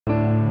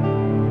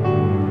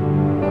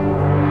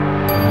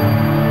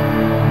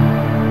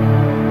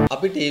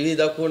අපි ටීවී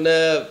දකුණ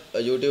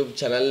YouTube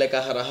channel එක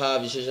හරහා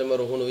විශේෂම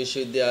රුහුණු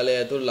විශ්වවිද්‍යාලය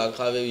ඇතුළු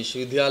ලංකාවේ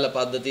විශ්වවිද්‍යාල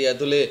පද්ධතිය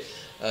ඇතුලේ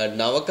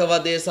නවක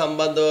වදේ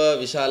සම්බන්ධව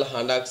විශාල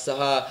හඬක්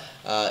සහ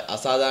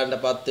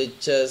අසාධාරණටපත්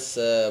වෙච්ච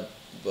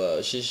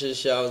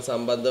ශිෂ්‍යයන්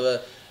සම්බන්ධව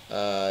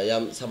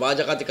යම් සමාජ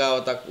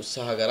කතිකාවතක්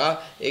උත්සාහ කරා.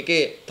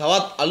 ඒකේ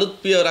තවත් අලුත්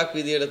පියවරක්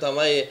විදියට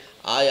තමයි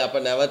ආය අප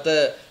නැවත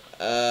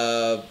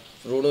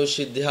රුහුණු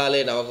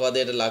විශ්වවිද්‍යාලයේ නවක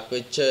වදයට ලක්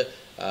වෙච්ච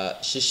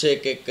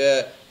ශිෂ්‍යෙක් එක්ක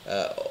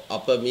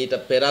අප මීට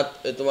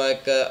පෙරත් එතුමා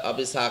එක්ක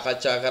අපි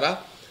සාකච්ඡා කරා.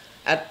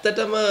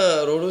 ඇත්තටම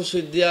රුහුණු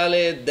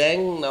විශ්වවිද්‍යාලයේ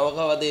දැන් නවක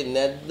වදේ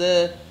නැද්ද?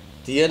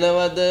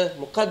 තියනවද?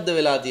 මොකද්ද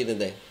වෙලා තියෙන්නේ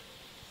දැන්?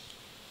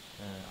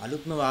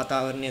 අලුත්ම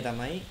වාතාවරණය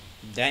තමයි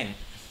දැන්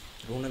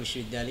රුහුණු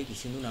විශ්වවිද්‍යාලයේ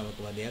කිසිදු නවක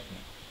වදයක්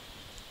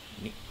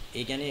නැහැ.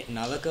 ඒ කියන්නේ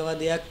නවක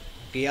වදයක්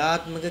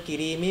ක්‍රියාත්මක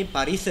කිරීමේ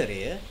පරිසරය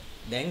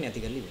දැන් නැති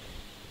කරලා ඉවරයි.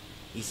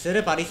 ඉස්සර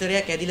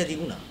පරිසරයක් ඇදිලා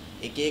තිබුණා.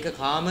 එක එක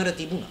කාමර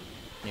තිබුණා.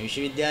 මේ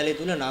විශ්වවිද්‍යාලය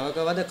තුල නවක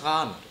වද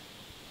කාමර.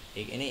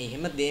 ඒ කියන්නේ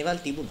එහෙම දේවල්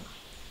තිබුණා.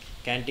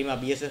 කැන්ටින්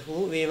අභියස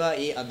හෝ වේවා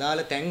ඒ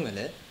අදාළ තැන්වල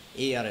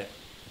ඒ අර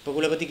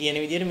උපකුලපති කියන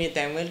විදිහට මේ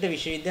තැන්වලට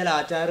විශ්වවිද්‍යාල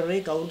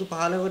ආචාර්යවරයෙක් අවුරුදු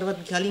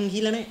 15කටවත් කලින්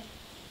ගිහිල්ලා නැහැ.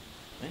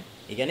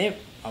 ඒ කියන්නේ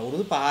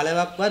අවුරුදු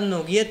 15ක්වත්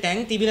නොගිය තැන්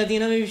තිබිලා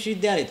තියෙනවා මේ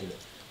විශ්වවිද්‍යාලය තුල.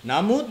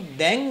 නමුත්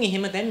දැන්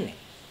එහෙම තැන් නැහැ.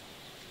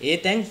 ඒ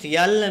තැන්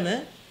සියල්ලම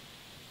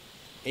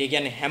ඒ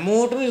කියන්නේ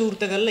හැමෝටම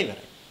විවෘත කරලා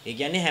ඉවරයි. ඒ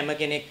කියන්නේ හැම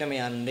කෙනෙක්ටම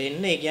යන්න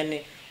එන්න. ඒ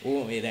කියන්නේ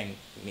මේ දැන්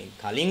මේ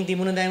කලින්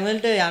තිබුණ තැන්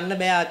වලට යන්න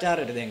බෑ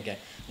ආචාර්යයට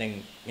දැන්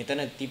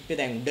මෙතන තිප්පේ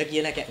දැන්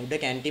උඩ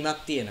කැන්ටිමක්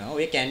තියෙනවා.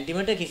 ওই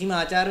කැන්ටිමට කිසිම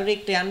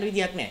ආචාර්යවරයෙක්ට යන්න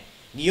විදියක් නැහැ.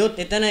 ගියොත්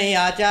එතන ඒ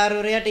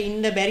ආචාර්යවරයාට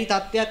ඉන්න බැරි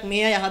තත්ත්වයක්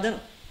මේ අය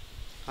හදනවා.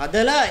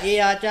 හදලා ඒ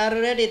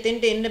ආචාර්යවරයාට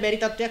එතෙන්ට එන්න බැරි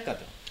තත්ත්වයක්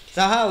හදනවා. සහ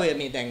ඔය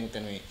මේ දැන්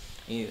උතන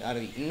මේ අර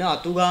ඉන්න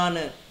අතුගාන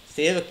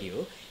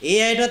සේවකයෝ ඒ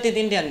අයටවත්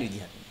එතෙන්ට යන්න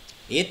විදියක් නැහැ.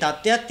 ඒ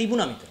තත්ත්වයක්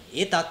තිබුණා මෙතන.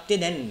 ඒ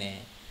තත්ත්වය දැන්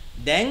නැහැ.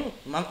 දැන්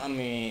මම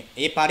මේ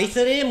ඒ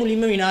පරිසරය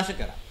මුලින්ම විනාශ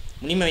කරා.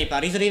 මුලින්ම මේ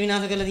පරිසරය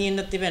විනාශ කරලා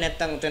තියෙන්නත් එපා.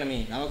 නැත්තම් උතන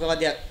මේ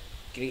නවකවදයක්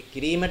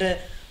කිරීමට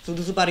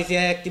සුදුසු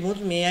පරිසරයක්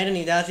තිබුණොත් මේ අයට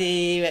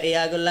නිදාසේ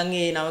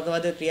එයාගොල්ලන්ගේ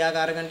නවකවද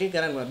ක්‍රියාකාරකම් ටික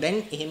කරන්න පුළුවන්. දැන්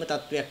එහෙම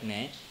තත්වයක්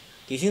නැහැ.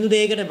 කිසිදු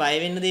දෙයකට බය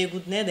වෙන්න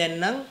දෙයක්වත් නැහැ. දැන්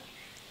නම්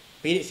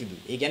පිළිසිදු.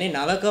 ඒ කියන්නේ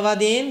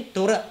නවකවදයෙන්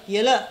තොර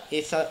කියලා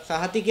ඒ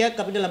සහතිකයක්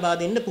අපිට ලබා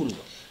දෙන්න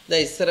පුළුවන්.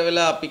 දැන් ඉස්සර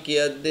වෙලා අපි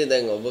කියද්දී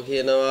දැන් ඔබ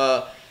කියනවා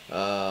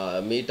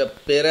මීට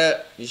පෙර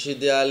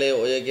විශ්වවිද්‍යාලයේ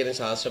ඔය කියන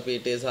ශාස්ත්‍ර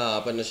පීඨය සහ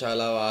ආපන්න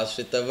ශාලාව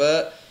ආශ්‍රිතව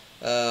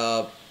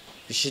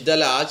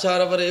විශ්වවිද්‍යාල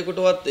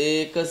ආචාර්යවරයෙකුටවත්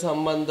ඒක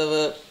සම්බන්ධව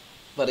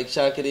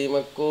පරීක්ෂා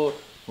කිරීමක් හෝ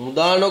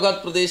මුදා නොගත්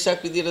ප්‍රදේශයක්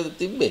විදිහට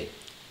තිබ්බේ.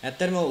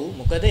 ඇත්තටම ඔව්.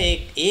 මොකද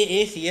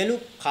ඒ සියලු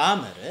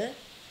කාමර ඒ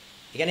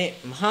කියන්නේ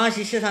මහා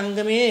ශිෂ්‍ය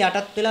සංගමයේ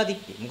යටත් වෙලා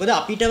තිබ්බේ. මොකද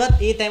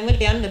අපිටවත් ඒ තැන්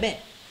වලට යන්න බෑ.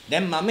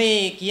 දැන් මම මේ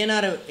කියන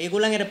අර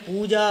ඒගොල්ලන්ගේ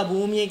පූජා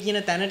භූමිය කියන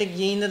තැනට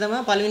ගියේ ඉඳ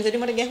තමයි පළවෙනි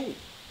සැරේ මට ගැහුවේ.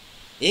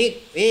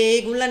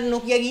 ඒගොල්ලන්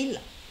නොකිය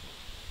ගිහිල්ලා.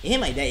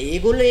 එහෙමයි. දැන්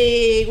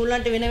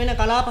ඒගොල්ලන්ට වෙන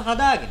කලාප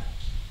හදාගෙන.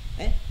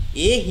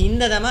 ඒ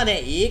හින්දා තමයි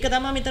දැන් ඒක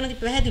තමයි මෙතනදි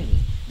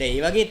පැහැදිලිුනේ. දැන්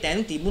මේ වගේ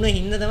තැන් තිබුණ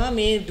හින්දා තමයි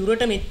මේ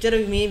දුරට මෙච්චර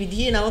මේ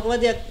විදිහේ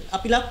නවකවදයක්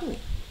අපි ලක්ුනේ.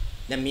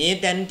 දැන් මේ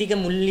තැන් ටික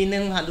මුලින්ම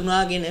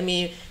හඳුනාගෙන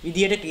මේ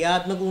විදිහට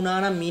ක්‍රියාත්මක වුණා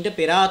නම් මීට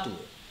පෙර ආතුව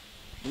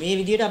මේ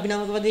විදිහට අපි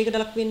නවකවදයකට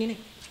ලක් වෙන්නේ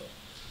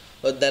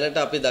නැහැ. දැනට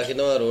අපි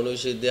දකිනවා රුහුණු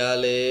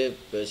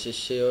විශ්වවිද්‍යාලයේ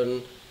ශිෂ්‍යයන්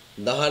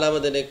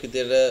 19 දෙනෙක්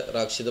විතර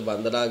රක්ෂිත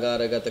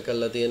බන්ධනාගාරගත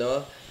කරලා තියෙනවා.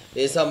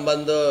 ඒ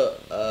සම්බන්ධව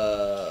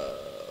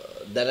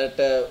දැනට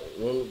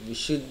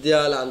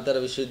විශ්වවිද්‍යාල අන්තර්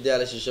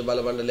විශ්වවිද්‍යාල ශිෂ්‍ය බල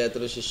මණ්ඩලය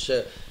ඇතුළු ශිෂ්‍ය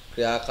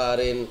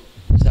ක්‍රියාකාරීන්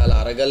විශාල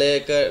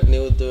අරගලයක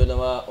නියුත්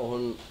වෙනවා.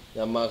 ඔවුන්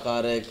යම්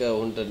ආකාරයක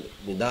ඔවුන්ට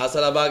නිදහස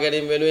ලබා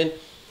ගැනීම වෙනුවෙන්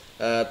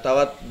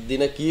තවත්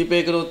දින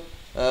කිහිපයකරුත්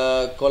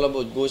කොළඹ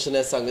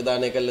උද්ඝෝෂණයක්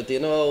සංවිධානය කරලා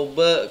තියෙනවා. ඔබ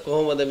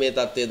කොහොමද මේ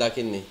தත්ත්වය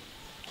දකින්නේ?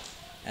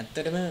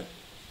 ඇත්තටම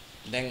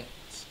දැන්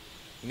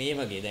මේ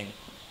වගේ දැන්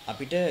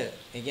අපිට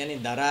ඒ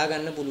කියන්නේ දරා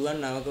ගන්න පුළුවන්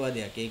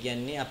නවකවදයක්. ඒ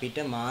කියන්නේ අපිට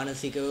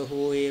මානසිකව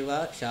හෝ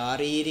වේවා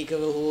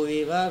ශාරීරිකව හෝ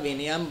වේවා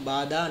වෙනයම්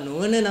බාධා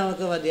නොවන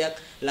නවකවදයක්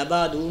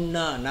ලබා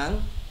දුන්නා නම්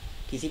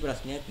කිසි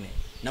ප්‍රශ්නයක් නැහැ.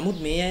 නමුත්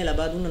මේ අය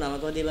ලබා දුන්න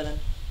නවකවදේ බලන්න.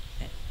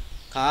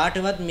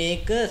 කාටවත්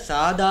මේක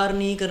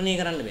සාධාරණීකරණය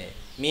කරන්න බෑ.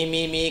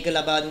 මේක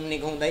ලබා දුන්න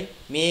එක හොඳයි,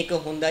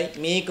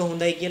 මේක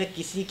හොඳයි කියලා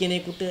කිසි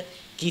කෙනෙකුට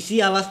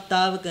කිසි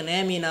අවස්ථාවක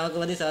නෑ මේ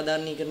නවකවදේ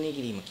සාධාරණීකරණය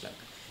කිරීමක් ලබා.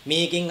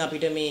 මේකෙන්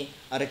අපිට මේ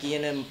අර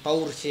කියන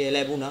පෞරුෂය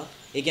ලැබුණා.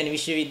 ඒ කියන්නේ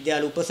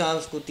විශ්වවිද්‍යාල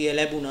උපසංස්කෘතිය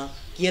ලැබුණා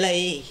කියලා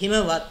ඒ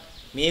හිමවත්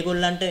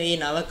මේගොල්ලන්ට මේ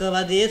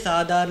නවකවදේ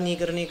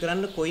සාධාරණීකරණය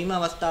කරන්න කොයිම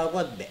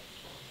අවස්ථාවකවත් බෑ.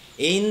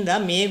 ඒ හින්දා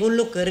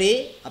මේගොල්ලෝ කරේ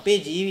අපේ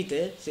ජීවිත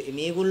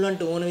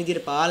මේගොල්ලන්ට ඕන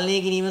විදිහට පාලනය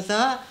කිරීම සහ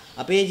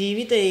අපේ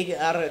ජීවිත ඒ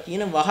අර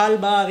කියන වහල්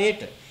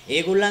භාවයට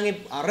ඒගොල්ලන්ගේ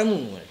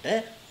අරමුණු වලට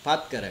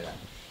පත් කරගන්න.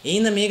 ඒ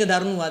හින්දා මේක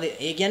දරුණු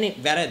ඒ කියන්නේ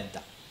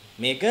වැරද්දා.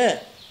 මේක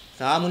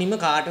සාමුනින්ම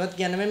කාටවත්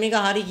කියන්න බෑ මේක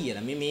හරි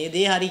කියලා. මේ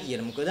දේ හරි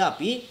කියලා. මොකද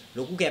අපි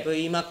ලොකු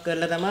කැපවීමක්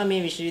කරලා තමයි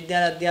මේ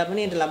විශ්වවිද්‍යාල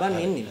අධ්‍යාපනයට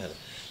ලබන්නේ ඉන්නේ.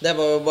 දැන්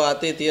ඔබ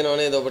අතේ තියෙනව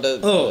නේද ඔබට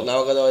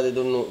නවකවදේ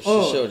දුන්නු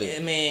ශිෂ්‍යෝට?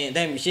 මේ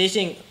දැන්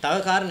විශේෂයෙන් තව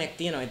කාරණයක්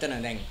තියෙනවා එතන.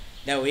 දැන්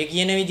දැන් ඔය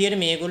කියන විදිහට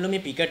මේගොල්ලෝ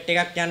මේ පිකට්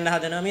එකක් යන්න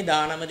හදනවා මේ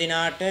 19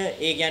 දිනාට.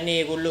 ඒ කියන්නේ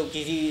ඒගොල්ලෝ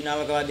කිසි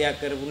නවකවාදයක්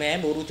කරපු නෑ.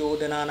 බොරු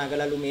චෝදනා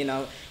නගලලු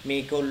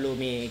මේගොල්ලෝ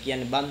මේ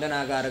කියන්නේ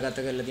බන්ධනාගාරගත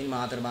කරලා තියෙන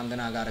මාතර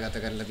බන්ධනාගාරගත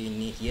කරලා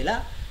තින්නේ කියලා.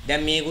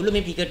 දැන් මේගොල්ලෝ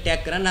මේ පිකට්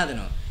එකක් කරන්න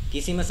හදනවා.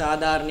 කිසිම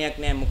සාධාරණයක්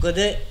නෑ. මොකද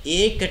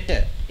ඒකට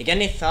ඒ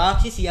කියන්නේ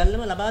සාක්ෂි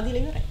සියල්ලම ලබා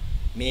දීලා ඉවරයි.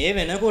 මේ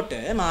වෙනකොට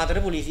මාතර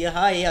පොලිසිය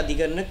හා ඒ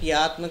අධිකරණ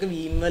ක්‍රියාත්මක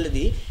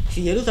වීමවලදී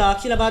සියලු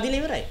සාක්ෂි ලබා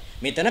දීලා ඉවරයි.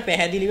 මෙතන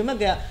පැහැදිලිවම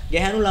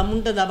ගැහැණු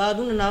ළමුන්ට දබා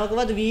දුන්න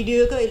නවකවාද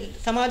වීඩියෝ එක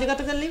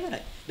සමාජගත කරලා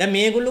ඉවරයි. දැන්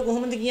මේගොල්ලෝ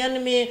කොහොමද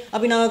කියන්නේ මේ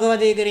අපි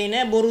නවකවාදේ කරේ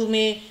නෑ බොරු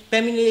මේ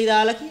පැමිණිලි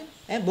දාලා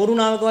කියලා. බොරු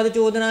නවකවාද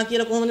චෝදනා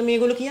කියලා කොහොමද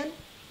මේගොල්ලෝ කියන්නේ?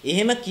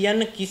 එහෙම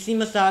කියන්න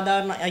කිසිම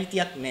සාධාරණ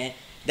අයිතියක් නෑ.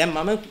 දැන්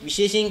මම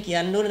විශේෂයෙන්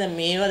කියන්න ඕනේ දැන්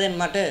මේවා දැන්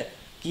මට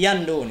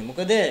කියන්න ඕනේ.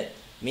 මොකද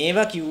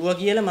මේවා කිව්වා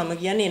කියලා මම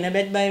කියන්නේ එන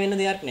බැත් බය වෙන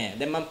දෙයක් නෑ.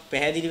 දැන් මම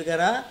පැහැදිලි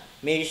කරා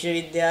මේ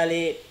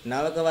විශ්වවිද්‍යාලයේ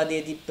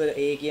නවකවාදයේ තිබ්බ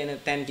ඒ කියන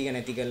තැන් ටික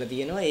නැති කරලා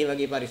තියෙනවා. ඒ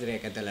වගේ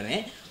පරිසරයක් ඇතලා නෑ.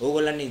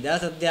 ඕගොල්ලන්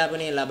නිදහස්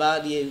අධ්‍යාපනය ලබා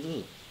දිය යුතු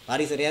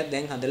පරිසරයක්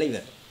දැන් හදලා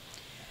ඉවරයි.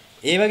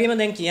 ඒ වගේම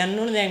දැන් කියන්න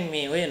ඕනේ දැන්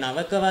මේ ඔය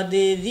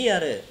නවකවාදයේදී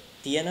අර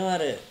තියෙනවා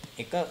අර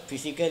එක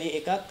ෆිසිකලි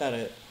එකක්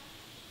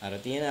අර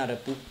තියෙන අර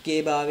පුක්කේ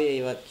භාවය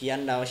ඒවා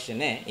කියන්න අවශ්‍ය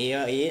නෑ.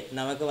 ඒවා ඒ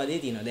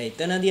නවකවාදයේ තියෙනවා. දැන්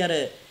එතනදී අර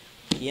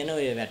කියන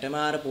ඔය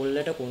වැටමාර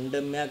පොල්ලට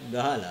කොණ්ඩම්යක්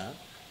ගහලා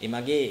ඒ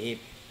මගේ ඒ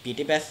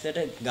පිටිපැස්සට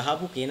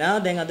ගහපු කෙනා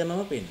දැන් අද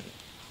මම පෙන්නනවා.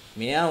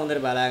 මෙයා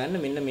හොඳට බලාගන්න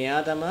මෙන්න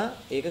මෙයා තමයි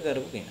ඒක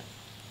කරපු කෙනා.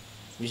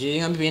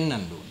 විශේෂයෙන් අපි පෙන්වන්න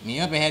ඕනේ.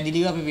 මේවා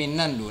පැහැදිලිව අපි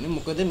පෙන්වන්න ඕනේ.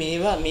 මොකද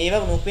මේවා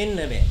නොපෙන්න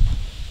බෑ.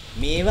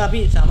 මේවා අපි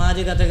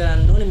සමාජගත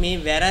කරන්න ඕනේ. මේ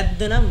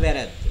වැරද්ද නම්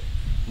වැරද්ද.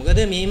 මොකද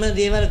මේම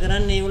දේවල්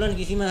කරන්න ඒගොල්ලන්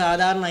කිසිම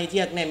සාධාරණ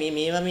අයිතියක් නැහැ.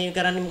 මේවා මේ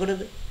කරන්නේ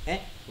මොකටද?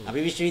 අපි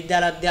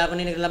විශ්වවිද්‍යාල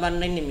අධ්‍යාපනයේ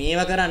ලබන්න ඉන්නේ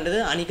මේවා කරන්නද?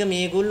 අනික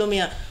මේගොල්ලෝ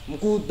මෙයා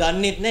මුකුත්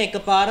දන්නෙත් නැහැ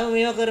එකපාරම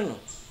මේවා කරනවා.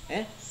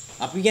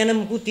 අපි ගැන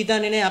මුකුත්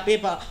හිතන්නේ නැහැ.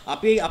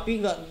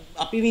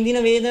 අපි විඳින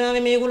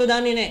වේදනාවේ මේගොල්ලෝ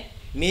දන්නේ නැහැ.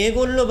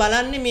 මේගොල්ලෝ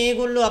බලන්නේ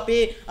මේගොල්ලෝ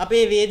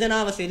අපේ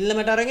වේදනාව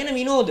සෙල්ලමට අරගෙන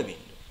විනෝද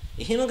වෙන්න.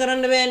 එහෙම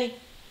කරන්න බෑනේ.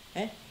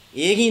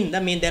 ඒකින්ද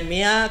දැන්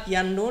මෙයා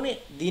කියන්න ඕනේ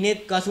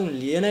දිනෙත් කසුන්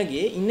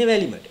ලියනගේ ඉන්නේ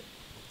වැලිමට.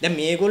 දැන්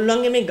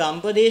මේගොල්ලන්ගේ මේ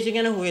ගම්පදේශ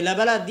ගැන හොයලා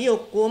බලද්දී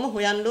ඔක්කොම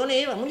හොයන්න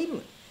ඕනේ ඒවා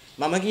මුලින්ම.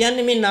 මම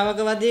කියන්නේ මේ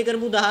නවකවාදයේ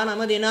කරපු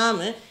 19 දෙනාම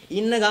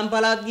ඉන්න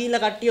ගම්පලාත්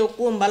ගිහිල්ලා කට්ටිය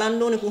ඔක්කොම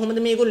බලන්න ඕනේ කොහොමද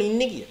මේගොල්ලෝ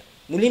ඉන්නේ කියලා.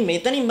 මුලින්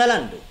මෙතනින්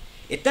බලන්න ඕනේ.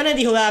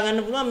 එතනදී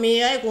හොයාගන්න පුළුවන්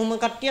මේ අය කොහොම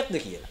කට්ටියක්ද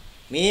කියලා.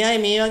 මේ අය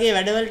මේ වගේ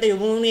වැඩවලට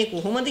යොමු වුණේ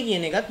කොහොමද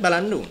කියන එකත්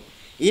බලන්න ඕනේ.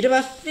 ඊට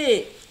පස්සේ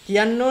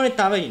කියන්න ඕනේ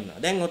තව ඉන්නවා.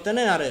 දැන් ඔතන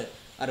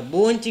අර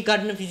බෝංචි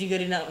කඩන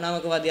ෆිසිකලි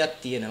නවකවාදයක්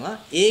තියෙනවා.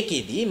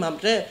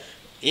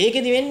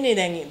 ඒකෙදි වෙන්නේ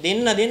දැන්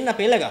දෙන්න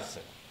පෙළ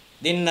ගස්සන.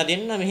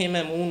 දෙන්න මෙහෙම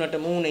මූණට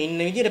මූණ ඉන්න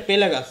විදිහට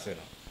පෙළ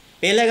ගස්සනවා.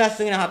 පෙළ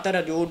ගස්සගෙන හතර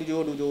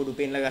ජෝඩු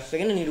පෙළ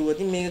ගස්සගෙන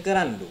නිරුවතින් මේක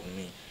කරන්න ඕනේ.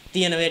 මේ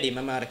තියෙන වැඩි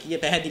මම අර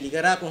පැහැදිලි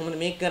කරා කොහොමද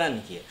මේක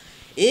කරන්නේ කියලා.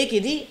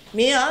 ඒකෙදි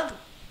මෙයා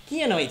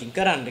කියනවා ඉතින්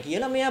කරන්න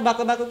කියලා මෙයා බක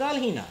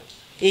ගාලා hina.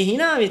 ඒ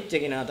hina වෙච්ච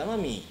කෙනා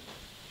තමයි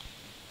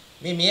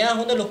මෙයා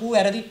හොඳ ලොකු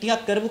වැරදි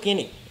ටිකක් කරපු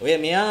කෙනෙක්. ඔය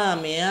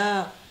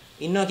මෙයා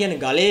ඉන්නවා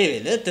කියන්නේ ගලේ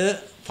වෙල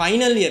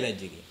ෆයිනල් ඉයර්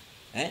බැච් එකේ.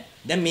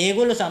 දැන්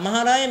මේගොල්ලෝ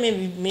සමහර අය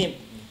මේ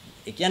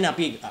ඒ කියන්නේ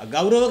අපි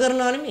ගෞරව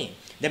කරනවා නෙමෙයි.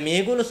 දැන්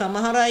මේගොල්ලෝ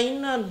සමහර අය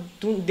ඉන්න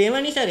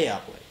දෙවනි සැරේ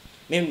ආපු අය.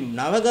 මේ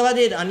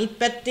නවකවාදයේ අනිත්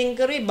පැත්තෙන්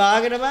කරේ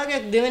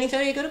භාගයක් දෙවනි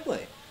සැරේ කරපු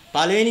අය.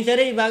 පළවෙනි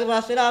සැරේ විභාග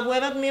පාස් වෙලා ආපු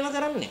අයවත් මේව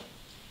කරන්නේ.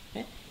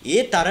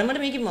 ඒ තරමට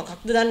මේක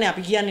මොකක්ද දන්නේ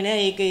අපි කියන්නේ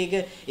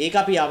නැහැ. ඒක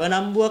අපි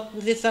අවනම්බුවක්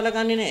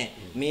සලකන්නේ නැහැ.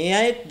 මේ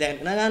අය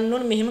දැනගන්න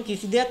ඕනේ මෙහෙම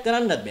කිසි දෙයක්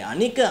කරන්නත් බෑ.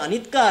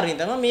 අනිත් කාරණේ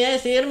තමයි මේ අය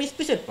සේරම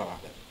ස්පෙෂල් පවා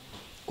කරන්නේ.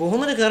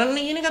 කොහොමද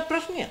කරන්නේ කියන එක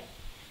ප්‍රශ්නයක්.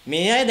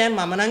 මේ අය දැන්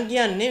මම නම්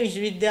කියන්නේ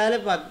විශ්වවිද්‍යාල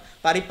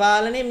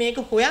පරිපාලනයේ මේක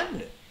හොයන්න.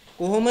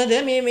 කොහොමද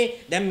මේ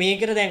දැන්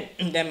මේකට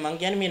දැන් මම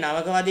කියන්නේ මේ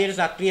නවකවාදයේ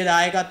සක්‍රීය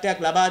දායකත්වයක්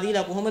ලබා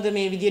දීලා කොහොමද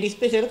මේ විදියට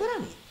ස්පෙෂල්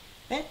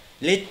කරන්නේ?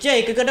 ලෙක්චර්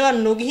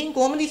එකකටවත් නොගිහින්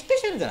කොහොමද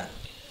ස්පෙෂල් කරන්නේ?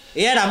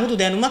 එයාට 아무තු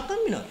දැනුමක්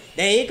හම්බෙනවා.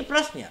 දැන් ඒක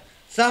ප්‍රශ්නයක්.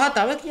 සහ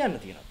තව කියන්න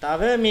තියෙනවා.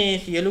 තව මේ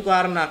සියලු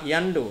කාරණා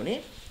කියන්න ඕනේ.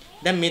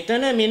 දැන්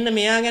මෙතන මෙන්න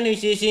මෙයා ගැන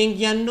විශේෂයෙන්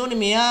කියන්න ඕනේ.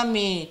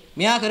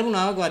 මෙයා කරපු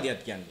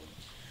නවකවාදියක් කියන්න ඕනේ.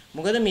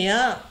 මොකද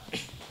මෙයා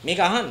මේක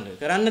අහන්න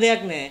කරන්න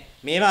දෙයක් නැහැ.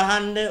 මේවා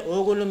අහන්න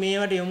ඕගොල්ලෝ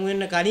මේවට යොමු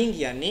වෙන්න කලින්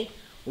කියන්නේ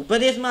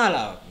උපදේශ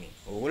මාලාවක් මේ.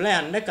 ඕගොල්ලෝ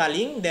යන්න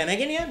කලින්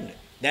දැනගෙන යන්න.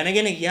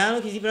 දැනගෙන ගියාම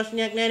කිසි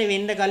ප්‍රශ්නයක් නැහැ නේ.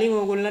 වෙන්න කලින්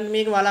ඕගොල්ලන්ට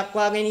මේක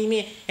වළක්වා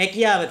ගැනීමේ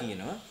හැකියාව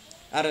තියෙනවා.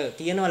 අර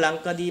තියෙනවා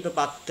ලංකාදීප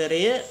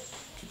පත්තරය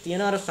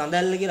තියෙනවා අර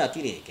සඳැල්ල කියලා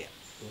අතිරේකයක්.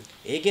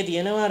 ඒකේ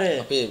තියෙනවා අර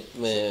අපේ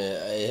මේ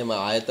එහෙම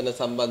ආයතන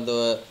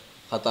සම්බන්ධව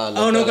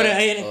කතා නොකර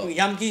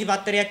යම් කිසි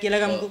පත්තරයක්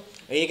කියලා ගමුකෝ.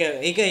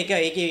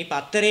 ඒකේ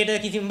පත්තරේට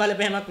කිසිම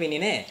බලපෑමක්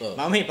වෙන්නේ නැහැ.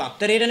 මම මේ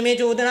පත්තරේට මේ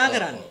චෝදනා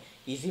කරන්නේ.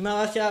 කිසිම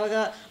අවස්ථාවක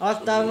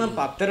මම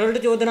පත්තර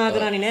වලට චෝදනා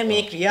කරන්නේ නැහැ.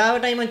 මේ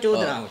ක්‍රියාවටයි මම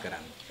චෝදනාව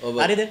කරන්නේ.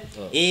 හරිද?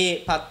 ඒ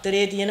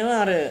පත්තරේ තියෙනවා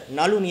අර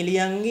නළු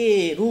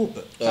නිලියන්ගේ රූප,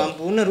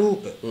 සම්පූර්ණ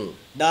රූප.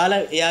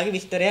 දාලා එයාගේ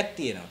විස්තරයක්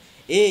තියෙනවා.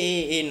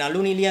 ඒ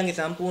නළු නිලියන්ගේ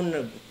සම්පූර්ණ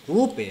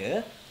රූපය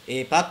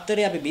ඒ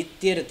පත්තරේ අපි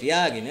බිත්තියට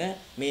තියාගෙන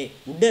මේ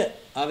උඩ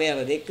අවයව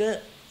දෙක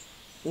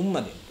උම්ම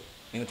දෙන්න.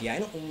 මේක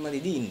තියාගෙන උම්ම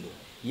දෙදී ඉන්න.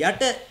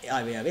 යට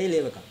අවයවේ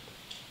ලේවකම්.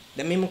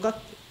 දැන් මේ මොකක්ද?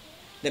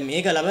 දැන්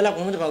මේක ලබලා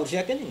කොහොමද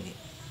පෞරුෂයක් ඇදෙන්නේ?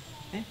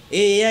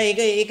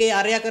 ඒක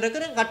අරයා කර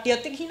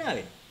කට්ටියත් එක්ක hina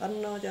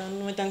වෙනවා. අන්න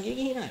මචං කිය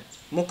hina.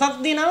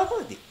 මොකක්ද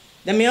නවකවදී?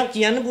 දැන් මේවා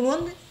කියන්න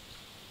පුළුවන්ද?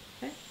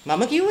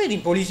 මම කිව්වේ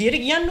ඉතින් පොලිසියට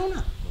කියන්න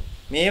උනා.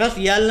 මේවා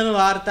සියල්ලම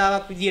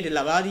වාර්තාවක් විදියට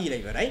ලබා දීලා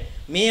ඉවරයි.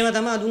 මේවා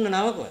තමයි දුන්න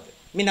නවකවද?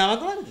 මේ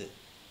නවකවද?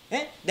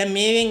 දැන්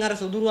මේවෙන් අර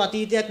සුදුරු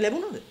අතීතයක්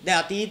ලැබුණොද? දැන්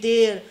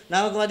අතීතයේ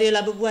නවකවදේ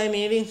ලැබපු අය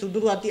මේවෙන්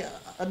සුදුරු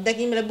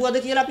අත්දැකීම් ලැබුවද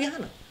කියලා අපි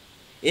අහනවා.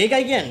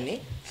 ඒකයි කියන්නේ.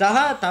 සහ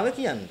තව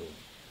කියන්න ඕනේ.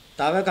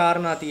 තව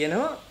කාරණා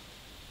තියෙනවා.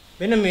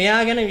 මෙන්න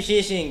මෙයා ගැන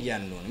විශේෂයෙන්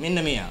කියන්න ඕනේ.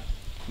 මෙන්න මෙයා.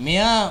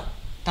 මෙයා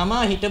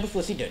තමා හිටපු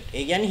ප්‍රෙසිඩන්ට්.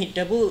 ඒ කියන්නේ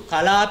හිටපු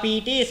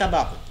කලාපීඨයේ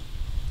සභාපති.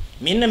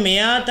 මෙන්න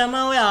මෙයා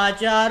තමයි ඔය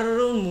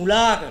ආචාර්යවරුන්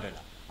මුලා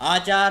කරලා.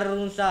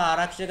 ආචාර්යවරුන් සහ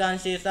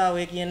ආරක්ෂකංශය සහ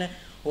ඔය කියන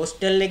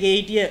හොස්ටල් එකේ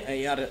හිටිය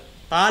අර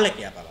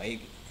පාලකයා පවා. ඒ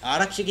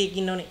ආරක්ෂකයෙක්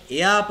ඉන්නවනේ.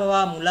 එයා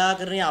පවා මුලා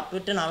කරන්නේ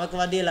අපිට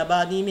නවකවදේ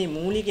ලබා දීමේ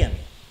මූලිකයම.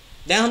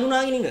 දැන්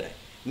හඳුනාගෙන ඉවරයි.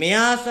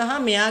 මෙයා සහ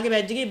මෙයාගේ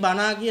බැජ් එකේ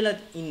බණා කියලා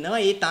ඉන්නවා.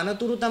 ඒ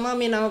තනතුරු තමයි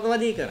මේ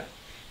නවකවදේ කරන්නේ.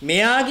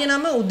 මෙයාගේ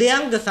නම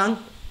උදයන්ග සං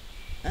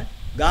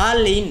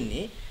ගාල්ලේ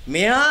ඉන්නේ.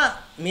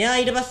 මෙයා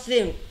ඊට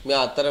පස්සේ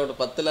මෙයා අත්තරකට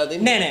පත් වෙලා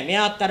දෙන්නේ නෑ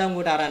මෙයා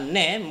අත්තරංගුවට අරන්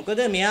නෑ. මොකද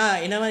මෙයා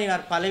එනවනේ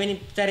පළවෙනි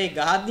සැරේ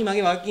ගහද්දි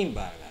මගේ වගකීම්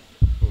බාර ගන්න.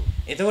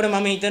 එතකොට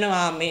මම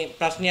හිතනවා මේ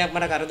ප්‍රශ්නයක්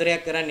මට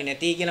කරදරයක් කරන්නේ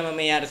නැති කියලා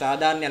මම එයාට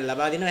සාධාරණයක්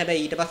ලබා දෙනවා.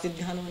 හැබැයි ඊට පස්සෙත්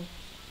ගහනවනේ.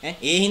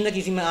 ඒ හින්දා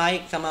කිසිම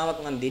ආයෙත් සමාවක්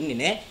මම දෙන්නේ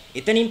නෑ.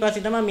 එතනින්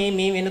පස්සේ තමයි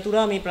මේ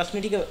වෙනතුරා මේ ප්‍රශ්න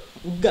ටික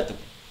උද්ගත.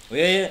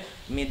 ඔය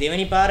මේ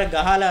දෙවනි පාර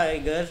ගහලා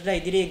ගර්ල්ස්ලා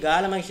ඉදිරියේ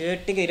ගහලා මගේ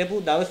ෂර්ට් එක ඉරපු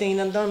දවසේ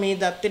ඉඳන් තමයි මේ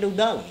தත්ත්වෙට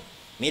උදා වුනේ.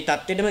 මේ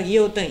தත්ත්වෙටම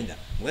ගියේ උතන ඉඳන්.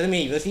 මොකද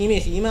මේ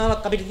ඉවසීමේ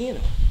සීමාවක් අපිට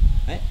තියෙනවා.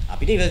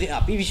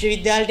 අපි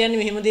විශ්වවිද්‍යාලයට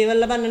යන්නේ මෙහෙම දේවල්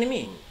ලබන්න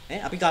නෙමෙයි.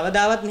 අපි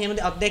කවදාවත් මෙහෙම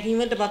අත්දැකීම්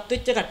වලටපත්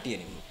වෙච්ච කට්ටිය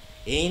නෙමෙයි.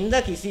 ඒ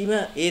හින්දා කිසිම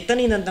ඒතන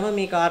ඉඳන් තමයි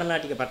මේ කාරණා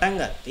ටික පටන්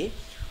ගත්තේ.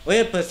 ඔය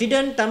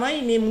ප්‍රෙසිඩන්ට් තමයි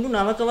මේ මුළු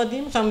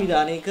නවකවදීම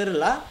සංවිධානය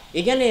කරලා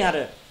ඒ කියන්නේ අර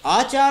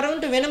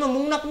ආචාර්යවරුන්ට වෙනම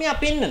මූණක් මෙයා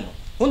පෙන්නනවා.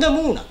 හොඳ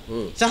මූණක්.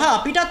 සහ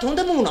අපිටත් හොඳ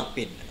මූණක්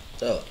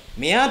පෙන්නනවා.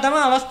 මෙයා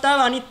තමයි අවස්ථාව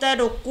අනිත්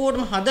අයට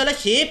ඔක්කොටම හදලා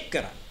ෂේප්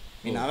කරන්නේ.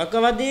 මේ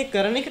නවකවදේ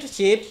කරන එකට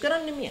ෂේප්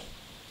කරන්නේ මෙයා.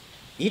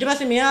 ඊට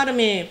පස්සේ මෙයාට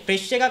මේ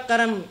ප්‍රෙස් එකක්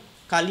අරන්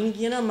කලින්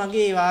කියනවා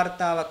මගේ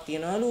වාර්තාවක්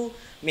තියනවලු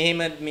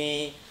මෙහෙම මේ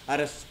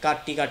අර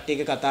කට්ටි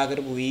එක කතා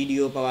කරපු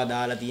වීඩියෝ පවා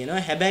දාලා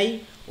තියෙනවා. හැබැයි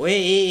ඔය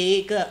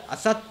ඒක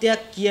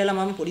අසත්‍යයක් කියලා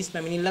මම පොලිස්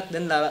පැමිණිල්ලක්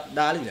දැන්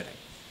දාලා ඉවරයි.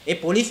 ඒ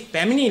පොලිස්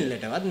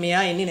පැමිණිල්ලටවත්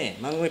මෙයා එන්නේ නැහැ.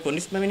 මම ওই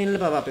පොලිස් පැමිණිල්ල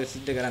පවා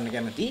ප්‍රසිද්ධ කරන්න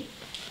කැමතියි.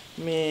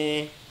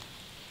 මේ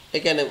ඒ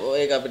කියන්නේ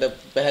ඒක අපිට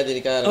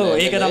පැහැදිලි කරන්න. ඔව්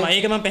ඒක තමයි.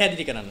 ඒක මම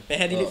පැහැදිලි කරන්න.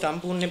 පැහැදිලි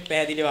සම්පූර්ණ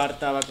පැහැදිලි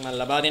වාර්තාවක් මම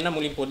ලබා දෙන්න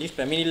මුලින් පොලිස්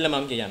පැමිණිල්ල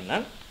මම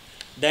කියන්නම්.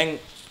 දැන්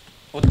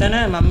ඔතන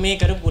මම මේ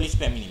කරපු පොලිස්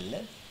පැමිණිල්ල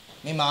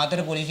මේ මාතර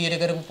පොලිසියට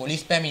කරපු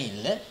පොලිස්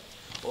පැමිණිල්ල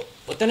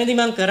ඔතනදී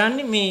මම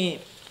කරන්නේ මේ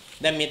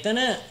දැන් මෙතන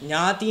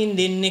ඥාතීන්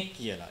දෙන්නෙක්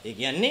කියලා. ඒ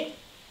කියන්නේ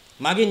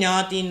මගේ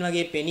ඥාතීන්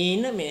වගේ පෙනී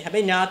ඉන්න මේ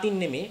හැබැයි ඥාතීන්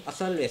නෙමේ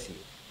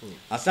අසල්වැසියෝ.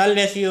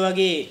 අසල්වැසියෝ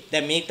වගේ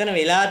දැන් මෙතන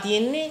වෙලා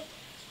තියෙන්නේ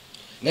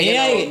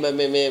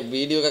මේ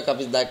වීඩියෝ එකක්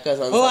අපි දැක්ක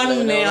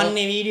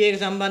අන්නේ වීඩියෝ එක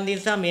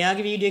සම්බන්ධයෙන් සහ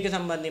මෙයාගේ වීඩියෝ එක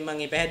සම්බන්ධයෙන් මම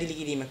මේ පැහැදිලි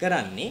කිරීම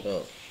කරන්නේ.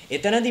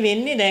 එතනදී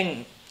වෙන්නේ දැන්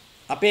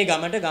අපේ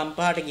ගමට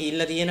ගම්පහට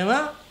ගිහිල්ලා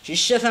තියෙනවා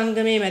ශිෂ්‍ය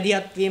සංගමේ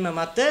මැදිහත් වීම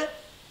මත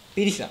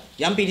පිරිසක්.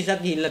 යම් පිරිසක්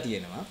ගිහිල්ලා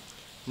තියෙනවා.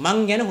 මං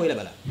ගැන හොයලා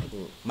බලන්න.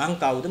 මං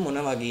කවුද මොන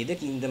වගේද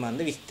කින්ද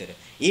මන්ද විස්තර.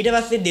 ඊට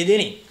පස්සේ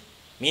දෙදෙනෙක්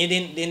මේ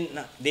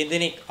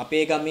දෙදෙනෙක්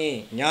අපේ ගමේ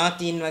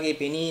ඥාතීන් වගේ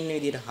පෙනී ඉන්න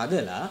විදිහට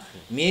හදලා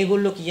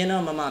මේගොල්ලෝ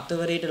කියනවා මම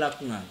අතවරයට ලක්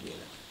වුණා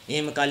කියලා.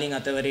 එහෙම කලින්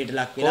අතවරයට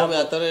ලක්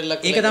වෙලා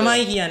ඒක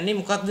තමයි කියන්නේ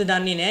මොකක්ද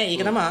දන්නේ නැහැ.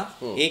 ඒක තමයි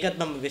ඒකත්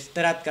මම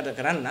විස්තරات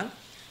කරන්නම්.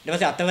 ඊට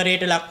පස්සේ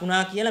අතවරයට ලක්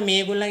වුණා කියලා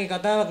මේගොල්ලන්ගේ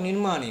කතාවක්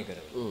නිර්මාණය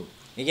කරනවා.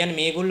 ඒ කියන්නේ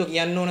මේගොල්ලෝ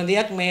කියන්න ඕන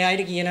දෙයක් මේ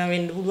අයිට කියනවා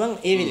වෙන්න පුළුවන්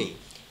ඒ වෙලේ.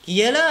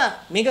 කියලා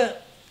මේක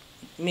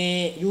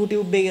මේ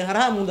YouTube එකේ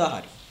හරහා මුදා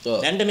හරි.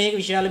 දැන්ට මේක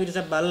විශාල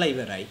පිරිසක් බලලා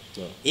ඉවරයි.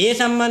 ඒ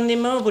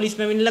සම්බන්ධයෙන්ම පොලිස්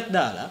පැමිණිල්ලක්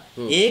දාලා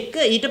ඒක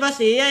ඊට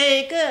පස්සේ ඒ අය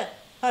ඒක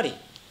හරි.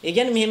 ඒ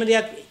කියන්නේ මෙහෙම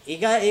දෙයක්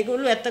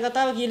ඒගොල්ලෝ ඇත්ත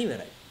කතාව කියලා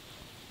ඉවරයි.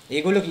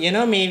 ඒගොල්ලෝ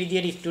කියනවා මේ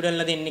විදියට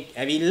ස්ටුඩන්ට්ලා දෙන්නෙක්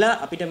ඇවිල්ලා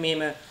අපිට මේ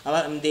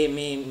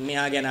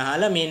මෙයා ගැන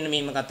අහලා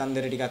මෙන්න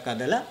කතන්දර ටිකක්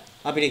අදලා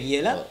අපිට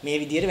කියලා මේ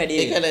විදියට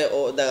වැඩේ. ඒ කියන්නේ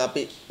දැන්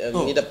අපි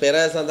ඊට පෙර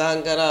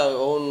සඳහන් කරා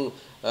ඔවුන්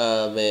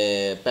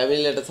මේ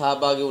පැමිණිල්ලට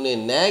සහභාගී වුණේ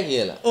නැහැ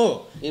කියලා. ඔව්.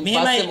 ඉන්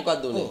පස්සේ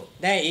මොකක්ද උනේ?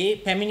 දැන් ඒ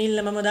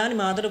පැමිණිල්ල මම දාන්නේ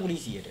මාතර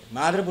පොලිසියට.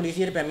 මාතර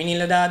පොලිසියට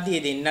පැමිණිල්ල දාද්දී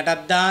ඒ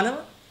දෙන්නටත්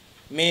දානවා.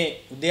 මේ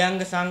උදයන්ග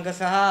සංඝ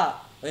සහ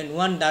ඔය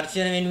නුවන්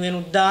දර්ශන වෙනුවෙන්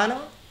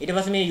උද්දානවා. ඊට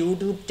පස්සේ මේ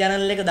YouTube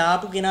channel එක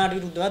දාපු කෙනාට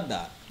විරුද්ධවත්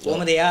දානවා.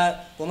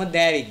 කොහොමද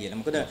දෑවේ කියලා.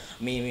 මොකද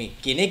මේ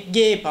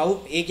කෙනෙක්ගේ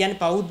ඒ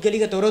කියන්නේ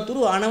පෞද්ගලික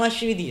තොරතුරු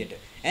අනවශ්‍ය විදියට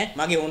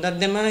මගේ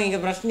හොඳක් දැම්මම ඒක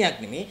ප්‍රශ්නයක්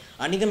නෙමෙයි.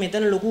 අනික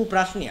මෙතන ලොකු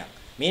ප්‍රශ්නයක්.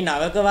 මේ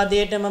නවක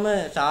වදයට මම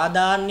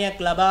සාධාරණයක්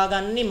ලබා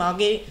ගන්නේ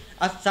මගේ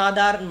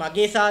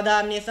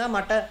සාධාරණය සහ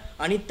මට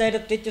අනිත්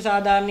අයටත් වෙච්ච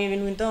සාධාරණය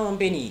වෙනුවෙන් තමයි මම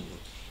පෙනී ඉන්නේ.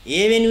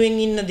 ඒ වෙනුවෙන්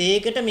ඉන්න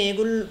දෙයකට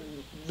මේගොල්ලෝ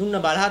දුන්න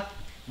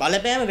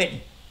බලපෑම වැඩි.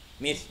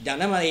 මේ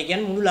ඒ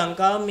කියන්නේ මුළු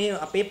ලංකාවම මේ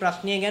අපේ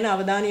ප්‍රශ්නය ගැන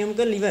අවධානය යොමු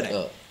කරලා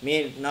ඉවරයි. මේ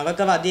නවක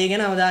වදේ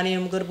ගැන අවධානය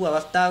යොමු කරපු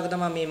අවස්ථාවක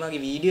තමයි මේ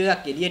මගේ වීඩියෝ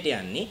එකක් එළියට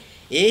යන්නේ.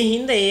 ඒ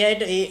හින්දා ඒ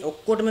අයට ඒ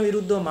ඔක්කොටම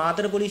විරුද්ධව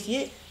මාතර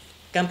පොලිසියේ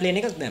කම්ප්ලේන්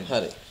එකක් දැම්මා.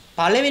 හරි.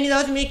 පළවෙනි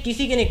දවසේ මේ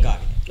කිසි කෙනෙක්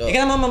ආවේ ඒක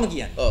තමයි මම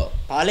කියන්නේ. ඔව්.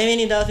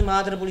 පළවෙනි දවසේ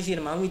මාතර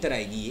පොලිසියට මම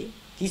විතරයි ගියේ.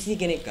 කිසි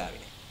කෙනෙක් ආවේ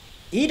නැහැ.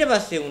 ඊට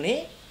පස්සේ උනේ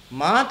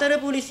මාතර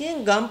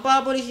පොලිසියෙන් ගම්පහ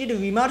පොලිසියට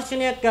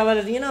විමර්ශනයක් අවල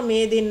තියෙනවා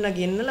මේ දෙන්න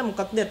ගෙන්නලා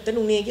මොකක්ද ඇත්තට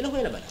උනේ කියලා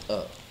හොයලා බලන්න.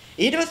 ඔව්.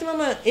 ඊට පස්සේ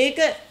මම ඒක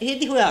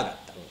හේදි හොයාගත්තා.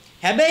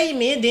 හැබැයි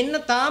මේ දෙන්න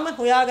තාම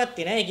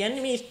හොයාගත්තේ නැහැ. ඒ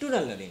කියන්නේ මේ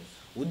ස්ටුඩන්ට්ලා දෙන්න.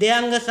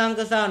 උදයංග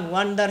සංකසා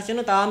නුවන් දර්ශන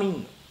තාම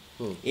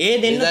ඉන්නවා. ඒ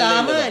දෙන්න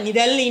තාම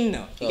නිදැල්ලේ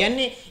ඉන්නවා. ඒ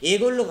කියන්නේ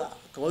ඒගොල්ලෝ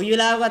කොයි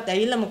වෙලාවකත්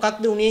ඇවිල්ලා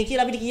මොකක්ද උනේ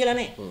කියලා අපිට කියලා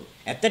නැහැ.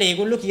 ඇත්තට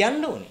ඒගොල්ලෝ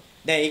කියන්න ඕනේ.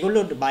 දැන්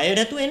ඒගොල්ලෝ බය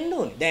නැතුව එන්න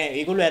ඕනේ. දැන්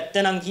ඒගොල්ලෝ ඇත්ත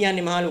නම්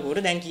කියන්නේ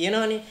මහලුකුට දැන්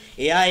කියනවනේ.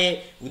 එයා ඒ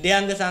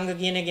උදයංග සංඝ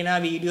කියන කෙනා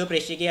වීඩියෝ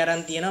ප්‍රෙස් එකේ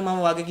අරන් තියෙනවා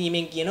මම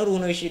වගකීමෙන් කියන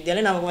රුහුණ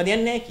විශ්වවිද්‍යාලේ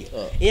නවකවදයක් නැහැ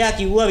කියලා. එයා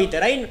කිව්වා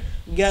විතරයි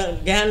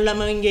ගැහණු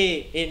ළමයින්ගේ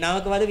ඒ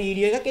නවකවද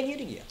වීඩියෝ එකක්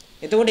එළියට ගියා.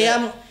 එතකොට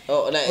එයාම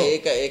ඔව් නෑ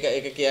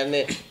ඒක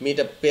කියන්නේ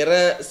මීට පෙර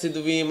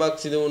සිදුවීමක්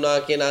සිදු වුණා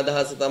කියන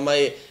අදහස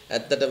තමයි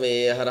ඇත්තට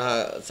මේ හරහා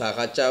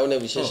සාකච්ඡා වුණේ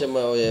විශේෂම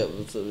ඔය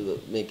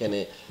මේ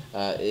කියන්නේ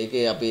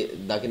ඒකේ අපි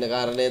දකින්න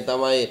කාරණේ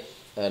තමයි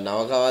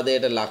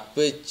නවකවාදයට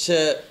ලක්වෙච්ච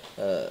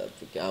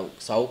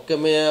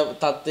සෞඛ්‍යමය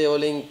තත්ත්වය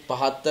වලින්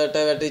පහත්තට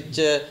වැටිච්ච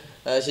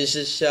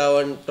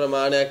ශිෂ්‍යාවන්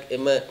ප්‍රමාණයක්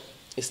එම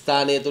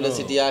ස්ථානය තුල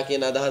සිටියා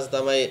කියන අදහස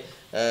තමයි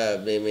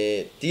මේ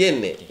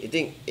තියෙන්නේ.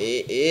 ඉතින්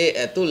ඒ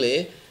ඇතුලේ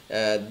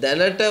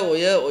දැනට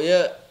ඔය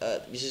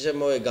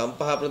විශේෂයෙන්ම ඔය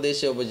ගම්පහ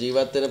ප්‍රදේශයේ ඔබ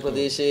ජීවත් වෙන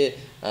ප්‍රදේශයේ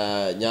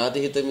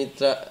ඥාතිහිත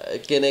මිත්‍ර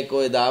කෙනෙක්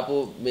ඔය දාපු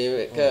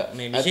මේක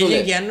මේ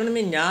විශේෂයෙන් කියන්න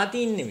මේ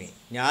ඥාතියින් නෙමෙයි.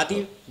 ඥාති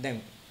දැන්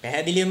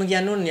පැහැදිලිවම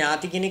කියන්න ඕන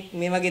ඥාති කෙනෙක්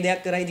මේ වගේ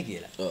දෙයක් කරයිද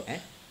කියලා.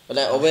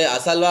 ඈ ඔබේ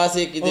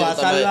අසල්වාසියෙක් විදිහට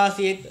තමයි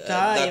අසල්වාසියෙක්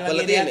ඒ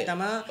වගේ දෙයක්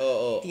තමයි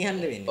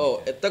තියන්න වෙන්නේ. ඔව්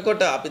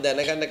එතකොට අපි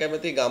දැනගන්න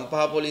කැමති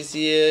ගම්පහ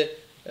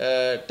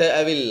පොලිසියට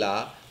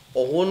ඇවිල්ලා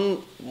ඔහුන්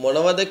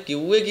මොනවද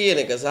කිව්වේ කියන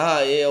එක සහ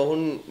ඒ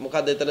ඔහුන්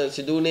මොකද එතන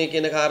සිදුුනේ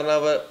කියන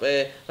කාරණාව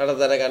රට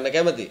දැනගන්න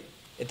කැමති.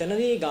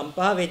 එතනදී ගම්පහ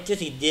වෙච්ච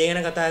සිද්ධිය ගැන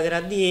කතා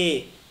කරද්දී ඒ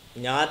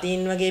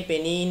ඥාතීන් වගේ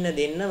පෙනී ඉන්න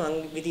දෙන්න මං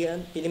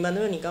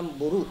පිළිබඳව නිකම්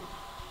බොරු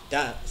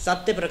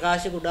සත්‍ය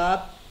ප්‍රකාශ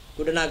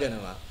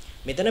ගොඩනගනවා.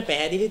 මෙතන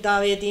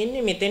පැහැදිලිතාවයේ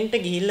තියෙන්නේ මෙතෙන්ට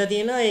ගිහිල්ලා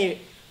තියෙන ඒ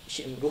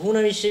රුහුණ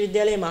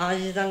විශ්වවිද්‍යාලයේ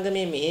මහාශිෂ්‍ය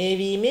සංගමයේ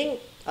මෙහෙයවීමෙන්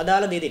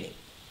අදාළ දෙදෙනෙක්.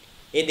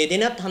 ඒ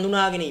දෙදෙනත්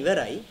හඳුනාගෙන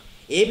ඉවරයි.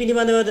 ඒ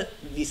පිළිබඳව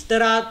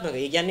විස්තරාත්මක,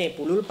 ඒ කියන්නේ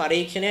පුළුල්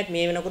පරීක්ෂණයක්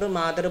මේ වෙනකොට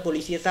මාතර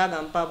පොලිසිය සහ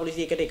ගම්පහ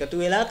පොලිසිය එකට එකතු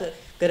වෙලා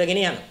කරගෙන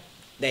යනවා.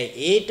 දැන්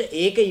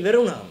ඒක ඉවර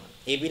වුණාම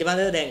ඒ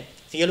පිළිබඳව දැන්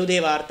සියලු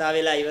දේ වාර්තා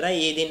වෙලා ඉවරයි.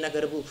 ඒ දෙන්න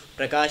කරපු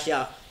ප්‍රකාශය,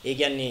 ඒ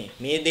කියන්නේ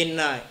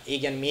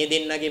මේ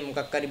දෙන්නගේ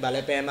මොකක් හරි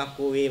බලපෑමක්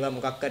හෝ වේවා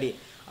මොකක් හරි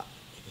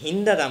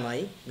හින්දා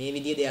තමයි මේ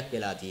විදිහේ දෙයක්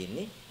වෙලා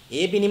තියෙන්නේ.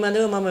 ඒ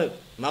පිළිබඳව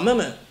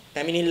මමම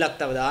පැමිණිල්ලක්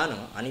තව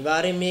දානවා.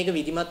 අනිවාර්යෙන් මේක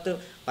විධිමත්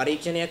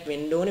පරීක්ෂණයක්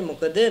වෙන්න ඕනේ.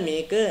 මොකද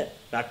මේක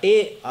රටේ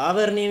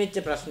ආවරණය වෙච්ච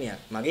ප්‍රශ්නයක්.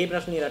 මගේ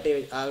ප්‍රශ්නේ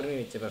රටේ ආවරණය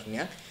වෙච්ච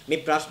ප්‍රශ්නයක්.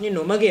 මේ ප්‍රශ්නේ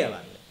නොමග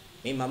යවන්න.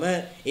 මේ මම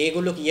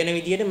ඒගොල්ලෝ කියන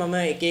විදිහට මම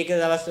එක එක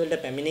දවස්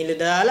වලට පැමිණිල්ල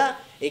දාලා,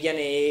 ඒ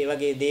කියන්නේ ඒ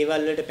වගේ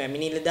දේවල් වලට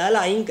පැමිණිල්ල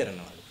දාලා අයින්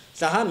කරනවා.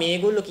 සහ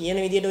මේගොල්ලෝ කියන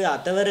විදිහට ඔය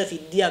අතවර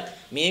සිද්ධියක්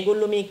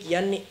මේගොල්ලෝ මේ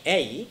කියන්නේ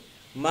ඇයි?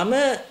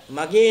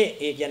 මගේ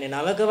ඒ කියන්නේ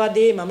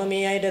නවකවදේ මම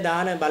මේ අයට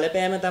දාන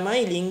බලපෑම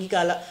තමයි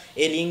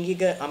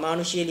ලිංගික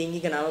අමානුෂීය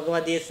ලිංගික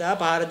නවකවදේ සහ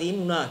පහර දීම්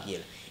වුණා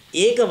කියලා.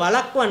 ඒක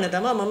වළක්වන්න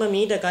තමයි මම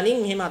මීට කලින්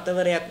මෙහෙම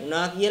අතවරයක්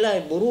වුණා කියලා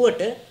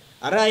බොරුවට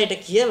අර අයට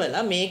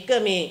කියවලා මේක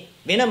මේ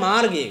වෙන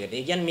මාර්ගයකට.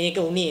 ඒ කියන්නේ මේක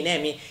උනේ නෑ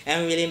මේ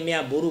හැම වෙලෙම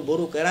මෙයා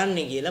බොරු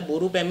කරන්නේ කියලා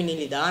බොරු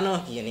පැමිණිලි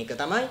දානවා කියන එක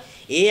තමයි.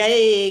 ඒ අය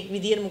ඒ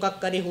විදිහට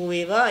මොකක් හරි හෝ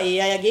වේවා ඒ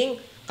අයගෙන්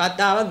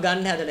කතාවක්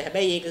ගන්න හදලා.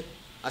 හැබැයි ඒක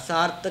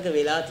අසාර්ථක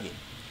වෙලා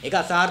තියෙනවා. ඒක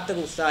අසාර්ථක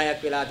උත්සාහයක්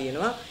වෙලා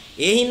තියෙනවා.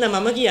 ඒ හින්දා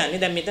මම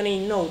කියන්නේ දැන් මෙතන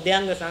ඉන්න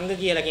උදයංග සංඝ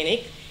කියලා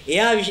කෙනෙක්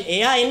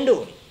එයා එන්න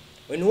ඕනේ.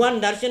 ඔය නුවන්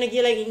දර්ශන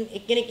කියලා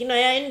එක්කෙනෙක්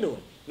ඉන්නවා එයා එන්න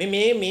ඕනේ.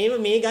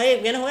 මේ ගය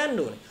ගැන හොයන්න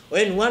ඕනේ.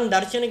 ඔය නුවන්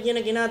දර්ශන කියන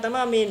කෙනා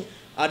තමයි මේ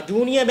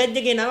ජූනියර් බැච්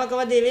එකේ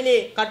නවකවදේ වෙලේ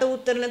කට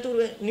උත්තර නැතුව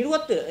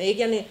නිරුවත් වෙලා. ඒ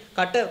කියන්නේ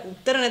කට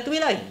උත්තර නැතු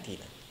වෙලා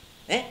ඉඳීලා.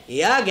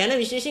 එයා ගැන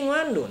විශේෂයෙන්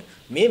හොයන්න ඕනේ.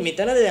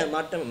 මෙතනද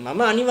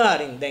මම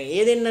අනිවාර්යෙන් දැන්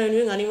ඒ දෙන්න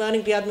වෙනුවෙන්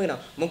අනිවාර්යෙන් ක්‍රියාත්මක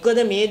වෙනවා. මොකද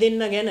මේ දෙන්න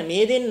ගැන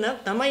මේ දෙන්න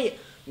තමයි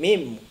මේ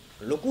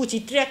ලොකු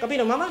චිත්‍රයක්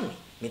අපිට මමන්නේ.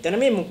 මෙතන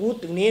මේ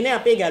මුකුත් උනේ නැහැ.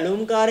 අපේ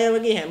ගැලුම්කාරයා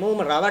වගේ හැමෝම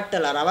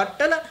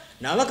රවට්ටලා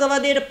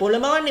නවකවදේට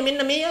පොළඹවන්නේ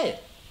මෙන්න මේ අය.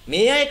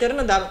 මේ අය කරන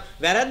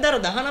වැරද්දර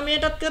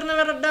 19ටත් කරන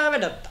වැරද්දා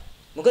වැඩත්තා.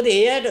 මොකද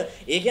ඒ අයට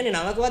ඒ කියන්නේ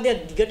නවකවදේ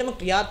දිගටම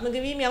ක්‍රියාත්මක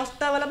වීමේ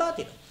අවස්ථාව ලබා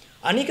තියෙනවා.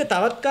 අනික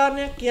තවත්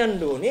කාරණයක්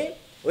කියන්න ඕනේ.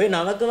 ඔය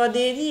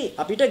නවකවදේදී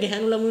අපිට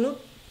ගැහණු ළමුණු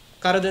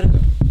කරදර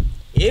කරනවා.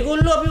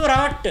 ඒගොල්ලෝ අපිව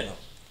රවට්ටනවා.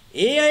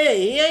 ඒ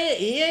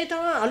අය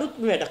තමයි අලුත්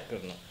වැඩක්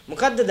කරනවා.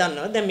 මොකද්ද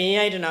දන්නවද? දැන් මේ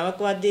අයට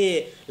නවකවදේ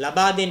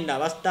ලබා දෙන්න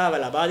අවස්ථාව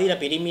ලබා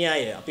දීලා පිරිමි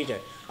අය අපිට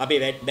අපේ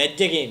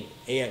බැජ් එකෙන්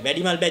ඒ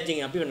වැඩිමල් බැජ්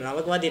එකෙන් අපිව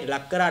නවකවදේට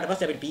ලක් කරාට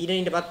පස්සේ අපිට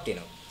පීඩනයටපත්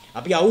වෙනවා.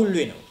 අපි අවුල්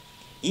වෙනවා.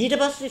 ඊට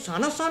පස්සේ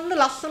සනසන්න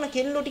ලස්සන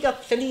කෙල්ලෝ ටිකක්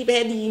සැදී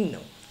පැහැදී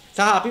ඉන්නවා.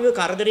 සහ අපිව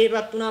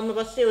කරදරේටපත් වුණාම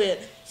පස්සේ ඔය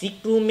සික්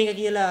රූම් එක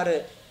කියලා අර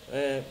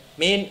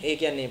මේ ඒ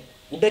කියන්නේ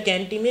උඩ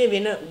කැන්ටිමේ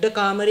වෙන උඩ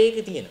කාමරයක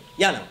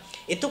තියෙනවා.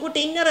 එතකොට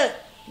ඉන්න අර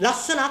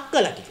ලස්සන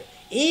අක්කලා ටික.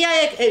 ඒ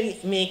අය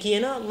මේ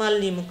කියන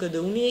මල්ලි මොකද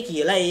උනේ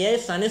කියලා ඒ අය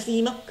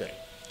සනසීමක්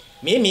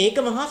කරනවා. මේක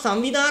මහා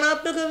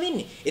සංවිධානාත්මක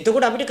වෙන්නේ.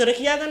 එතකොට අපිට කර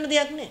කියා ගන්න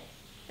දෙයක්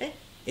නැහැ.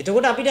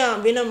 එතකොට අපිට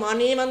වෙන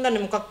මානේ මන්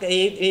දන්නේ මොකක්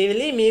ඒ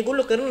වෙලේ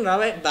මේගොල්ලෝ කරන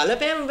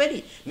බලපෑම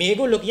වැඩි.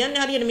 මේගොල්ලෝ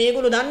කියන්නේ හරියට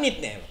මේගොල්ලෝ දන්නෙත්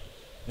නැහැ.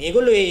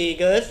 මේගොල්ලෝ ඒ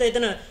ගර්ල්ස්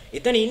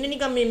එතන ඉන්නේ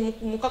නිකන් මේ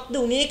මොකක්ද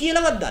උනේ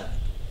කියලාවත්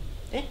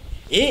දන්නේ.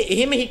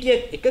 එහෙම හිටිය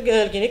එක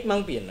ගර්ල් කෙනෙක්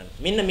මං පියන්නම්.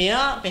 මෙන්න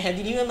මෙයා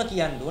පැහැදිලිවම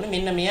කියන්න ඕනේ.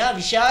 මෙන්න මෙයා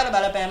විශාල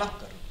බලපෑමක්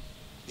කරනවා.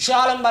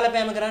 විශාලම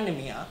බලපෑම කරන්නේ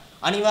මෙයා.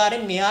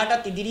 අනිවාර්යෙන්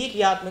මෙයාටත් ඉදිරියේ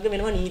ක්‍රියාත්මක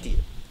වෙනවා නීතිය.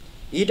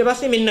 ඊට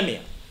පස්සේ මෙන්න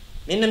මෙයා.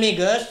 මෙන්න මේ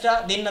ගර්ල්ස්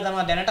දෙන්න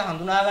තමයි දැනට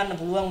හඳුනා ගන්න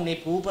පුළුවන් උනේ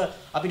ප්‍රූෆ්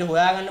අපිට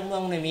හොයා ගන්න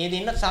පුළුවන් උනේ මේ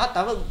දෙන්න සහ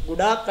තව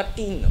ගොඩාක්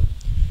කට්ටිය ඉන්නවා.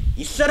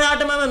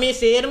 ඉස්සරහට මම මේ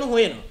සේරම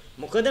හොයනවා.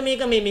 මොකද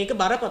මේක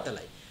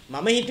බරපතලයි.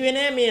 මම හිතුවේ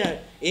නෑ මේ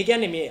ඒ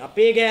කියන්නේ මේ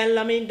අපේ ගෑල්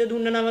ළමයින්ට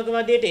දුන්න නවක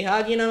වදයට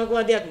එහා ගිය නවක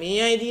වදයක් මේ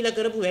අය දීලා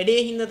කරපු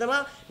වැඩේ හින්දා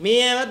තමයි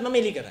මේ අයවත් මම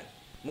එලි කරන්නේ.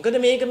 මොකද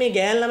මේක මේ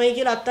ගෑල් ළමයි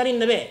කියලා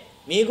අත්තරින්න බෑ.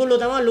 මේගොල්ලෝ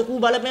තමයි ලොකු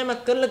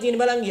බලපෑමක් කරලා තියෙන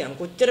බලන් ගියාම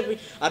කොච්චර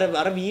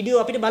අර වීඩියෝ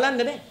අපිට බලන්න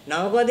බෑ.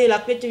 නවක වදේ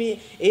ලක් වෙච්ච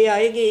ඒ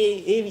අයගේ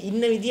ඒ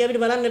ඉන්න විදිය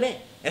අපිට බලන්න බෑ.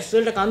 ඇස්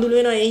වලට කඳුළු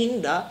වෙනවා ඒ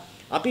හින්දා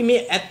අපි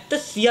මේ ඇත්ත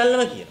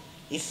සියල්ලම කියනවා.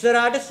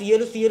 ඉස්සරහට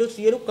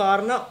සියලු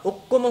කාරණා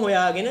ඔක්කොම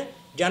හොයාගෙන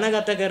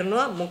ජනගත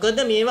කරනවා. මොකද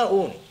මේවා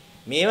ඕනේ.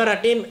 මේවා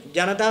රටේ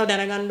ජනතාව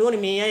දැනගන්න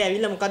ඕනේ මේ අය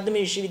ඇවිල්ලා මොකද්ද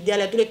මේ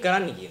විශ්වවිද්‍යාලය ඇතුලේ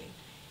කරන්නේ කියන එක.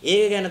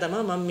 ඒක ගැන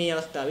තමයි මම මේ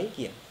අවස්ථාවේ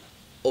කියන්නේ.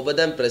 ඔබ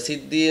දැන්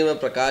ප්‍රසිද්ධියම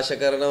ප්‍රකාශ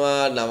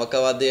කරනවා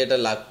නවකවදයට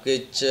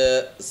ලක්වෙච්ච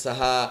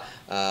සහ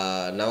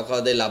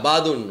නවකවදේ ලබා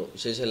දුන්නු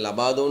විශේෂයෙන්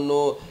ලබා දුන්නු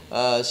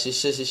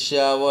ශිෂ්‍ය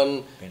ශිෂ්‍යාවන්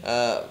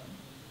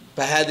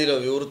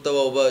පැහැදිලිව විවෘතව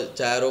ඔබ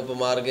ඡායාරූප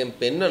මාර්ගයෙන්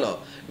පෙන්නනවා.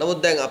 නමුත්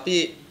දැන් අපි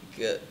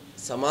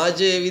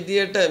සමාජයේ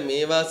විදියට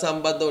මේවා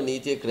සම්බන්ධව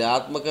නීතිය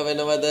ක්‍රියාත්මක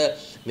වෙනවද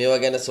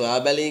මේවා ගැන සොයා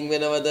බැලීම්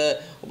වෙනවද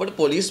ඔබට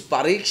පොලිස්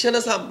පරීක්ෂණ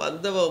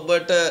සම්බන්ධව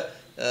ඔබට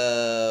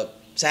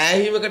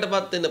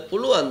සෑහීමකටපත් වෙන්න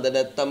පුළුවන්ද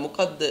නැත්නම්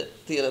මොකද්ද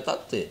තියෙන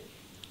තත්ත්වය?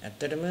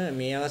 ඇත්තටම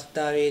මේ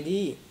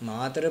අවස්ථාවේදී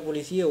මාතර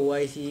පොලිසිය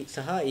OIC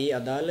සහ ඒ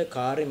අදාළ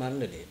කාර්ය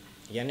මණ්ඩලය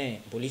කියන්නේ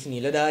පොලිස්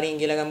නිලධාරීන්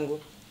කියලා ගමුකෝ.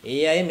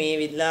 ඒ අය මේ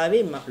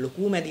විද්ලාවේ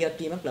ලොකු මැදිහත්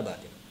වීමක් ලබා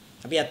දෙනවා.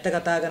 අපි ඇත්ත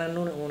කතා කරන්න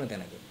ඕන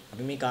තැනක.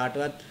 අපි මේ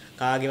කාටවත්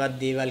කාගේවත්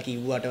දේවල්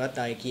කිව්වටවත්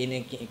ආයේ කියන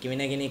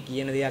කෙනෙක්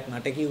කියන දෙයක්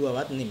මට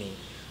කිව්වවත් නෙමෙයි.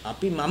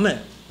 අපි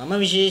මම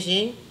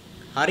විශේෂයෙන්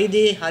හරි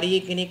දේ හරි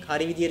කෙනෙක්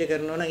හරි විදියට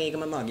කරනවා නම් ඒක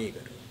මම අගය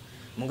කරනවා.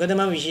 මොකද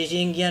මම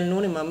විශේෂයෙන් කියන්න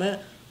ඕනේ මම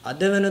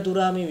අද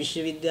වෙනතුරා මේ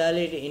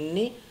විශ්වවිද්‍යාලයට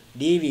එන්නේ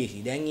DVC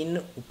දැන් ඉන්න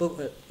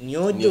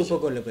නියෝජ්‍ය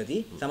උපකුලපති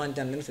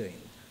සමන්චන්දන සර්.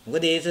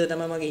 මොකද ඒ සර්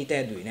තමයි මගේ හිත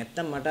ඇදුවේ.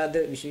 නැත්තම් මට අද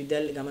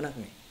විශ්වවිද්‍යාලේ ගමනක්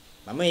නැහැ.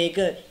 මම ඒක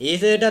ඒ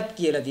සර්ටත්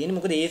කියලා තියෙන්නේ.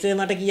 මොකද ඒ සර්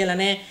මට කියලා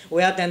නැහැ.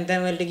 ඔයා තැන්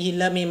තැන් වලට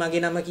ගිහිල්ලා මේ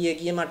මගේ නම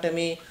කිය මට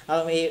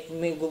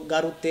මේ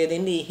ගරුත්වය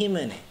දෙන්නේ එහෙම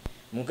නැහැ.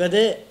 මොකද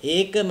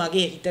ඒක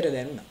මගේ හිතට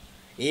දැනුණා.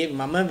 ඒ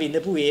මම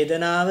විඳපු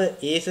වේදනාව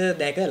ඒ සර්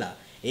දැකලා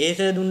ඒ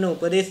සර් දුන්න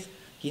උපදෙස්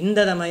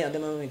හින්දා තමයි අද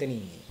මම මෙතන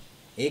ඉන්නේ.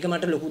 ඒක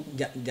මට ලොකු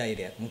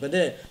ධෛර්යයක්. මොකද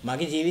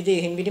මගේ ජීවිතේ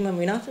එහෙන් පිටින් මම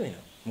විනාශ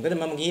වෙනවා. මොකද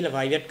මම ගිහිල්ලා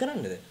ප්‍රයිවට්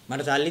කරන්නද?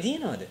 මට සල්ලි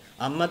තියනවද?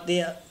 අම්මත්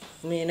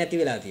මේ නැති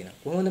වෙලා තියෙනවා.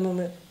 කොහොමද මම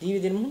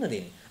ජීවිතේට මුහුණ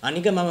දෙන්නේ?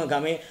 අනික මම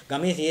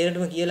ගමේ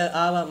සියරටම කියලා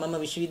ආවා මම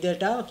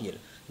විශ්වවිද්‍යාලයට ආවා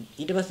කියලා.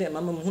 ඊට පස්සේ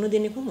මම මුහුණ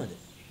දෙන්නේ කොහොමද?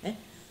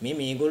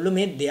 මේගොල්ලෝ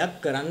මේ දෙයක්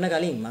කරන්න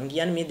කලින් මං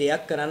කියන්නේ මේ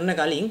දෙයක් කරන්න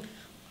කලින්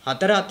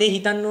හතර අතේ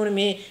හිතන්න ඕනේ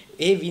මේ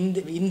ඒ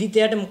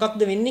වින්දිතයට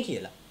මොකක්ද වෙන්නේ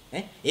කියලා.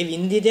 ඒ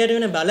වින්දිතයට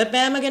වෙන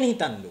බලපෑම ගැන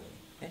හිතන්න ඕනේ.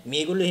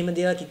 මේගොල්ලෝ එහෙම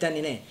දේවල්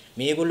හිතන්නේ නැහැ.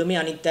 මේගොල්ලෝ මේ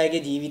අනිත්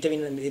අයගේ ජීවිත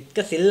එක්ක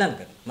සෙල්ලම්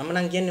කරනවා. මම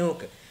නම් කියන්නේ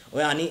ඕක.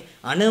 ඔය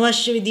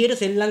අනවශ්‍ය විදියට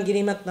සෙල්ලම්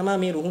කිරීමක් තමයි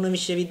මේ රුහුණ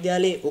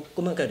විශ්වවිද්‍යාලයේ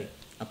ඔක්කොම කරේ.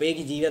 අපේ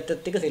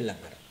ජීවිතයත් එක්ක සෙල්ලම්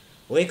කරා.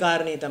 ওই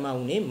කාරණේ තමයි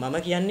උනේ. මම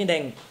කියන්නේ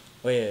දැන්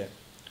ඔය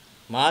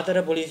මාතර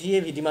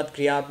පොලිසියේ විධිමත්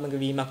ක්‍රියාත්මක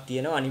වීමක්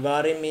තියෙනවා.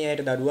 අනිවාර්යෙන් මේ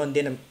අයට දඩුවම්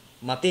දෙන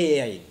මතේ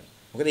ඒ අය ඉන්නවා.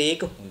 මොකද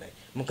ඒක හොඳයි.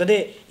 මොකද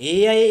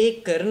ඒ අය ඒ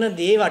කරන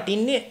දේ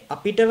වටින්නේ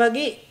අපිට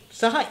වගේ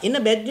සහ එන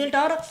බැද් වලට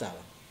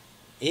ආරක්ෂාවක්.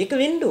 ඒක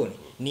වෙන්න ඕනේ.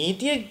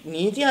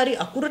 නීතිය හරි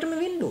අකුරටම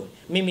වෙන්න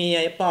ඕනේ. මේ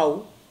අය පව්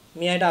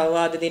මේ අයට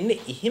අවවාද දෙන්න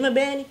එහෙම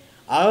බෑනේ.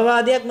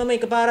 අවවාදයක් මම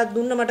එකපාරක්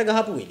දුන්න මට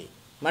ගහපු වෙලේ.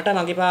 මට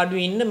මගේ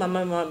පාඩුවේ ඉන්න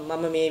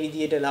මම මේ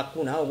විදියට ලක්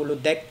වුණා.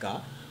 ඔයගොල්ලෝ දැක්කා.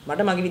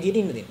 මට මගේ විදියට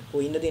ඉන්න දෙන්න.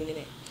 කොයි ඉන්න දෙන්නේ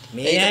නැහැ.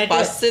 මේ අයට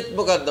පස්සෙත්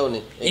මොකක්ද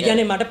උනේ? ඒ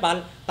කියන්නේ මට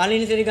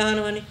පළවෙනි සැරේ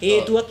ගහනවනේ.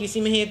 හේතුවක්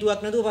කිසිම හේතුවක්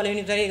නැතුව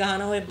පළවෙනි සැරේ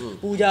ගහනවා ඔය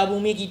පූජා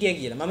භූමියේ හිටිය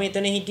කියලා. මම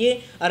එතන හිටියේ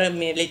අර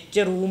මේ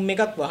ලෙක්චර් රූම්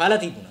එකක්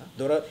වහලා තිබුණා.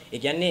 දොර ඒ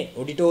කියන්නේ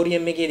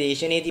ඔඩිටෝරියම් එකේ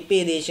දේශනේ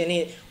තිබ්බේ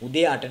දේශනේ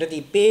උදේ 8ට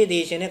තිබ්බේ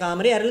දේශනේ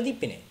කාමරේ ඇරලා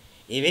තිබ්බේ නෑ.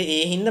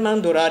 ඒ හින්දා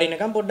මම දොර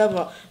අරිනකම් පොඩ්ඩක්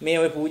මේ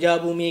ඔය පූජා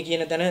භූමිය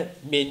කියන තැන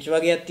බෙන්ච්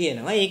වගේක්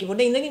තියෙනවා. ඒකේ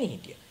පොඩ්ඩක් ඉඳගෙන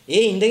හිටියා.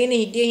 ඒ ඉඳගෙන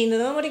හිටියේ හින්දා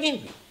තමයි මට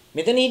කිව්වේ.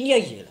 මෙතන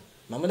හිටියා කියලා.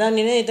 මම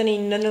දන්නේ නෑ එතන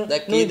ඉන්නන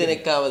කී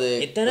දෙනෙක් ආවද?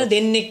 එතන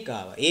දෙන්නෙක්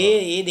ආවා.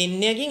 ඒ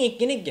දෙන්නයකින්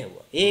එක්කෙනෙක්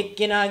ගැහුවා. ඒ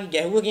එක්කෙනාගේ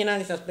ගැහුව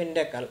කෙනාගේ සස්පෙන්ඩ්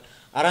එකක්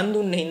අරන්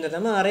දුන්න හින්දා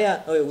තමයි අරයා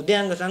ඔය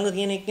උදයන්ග සංඝ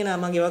කියන එක්කෙනා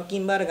මගේ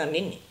වක්කීම් බාර ගන්න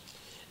ඉන්නේ.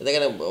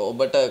 එතකන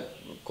ඔබට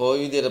කොයි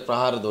විදියට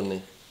ප්‍රහාර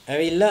දුන්නේ?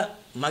 ඇවිල්ලා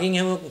මගෙන්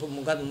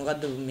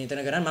මොකද්ද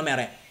මෙතන කරන්නේ මම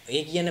අර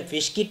ඒ කියන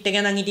ෆිෂ් කිට් එක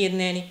ගණන් හිටියෙත්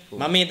නෑනේ.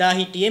 මම එදා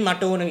හිටියේ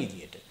මට ඕන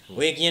විදියට.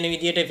 ඔය කියන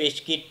විදියට ෆිෂ්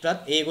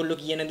කිට්වත් ඒගොල්ලෝ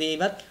කියන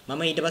දේවත්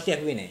මම ඊට පස්සේ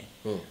අහුවේ නෑ.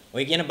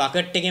 ඔය කියන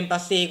බකට් එකෙන්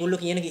පස්සේ ඒගොල්ලෝ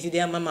කියන කිසි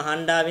දෙයක් මම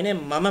අහන්න ආවේ නෑ.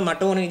 මම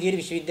මට ඕන විදියට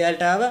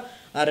විශ්වවිද්‍යාලයට ආවා.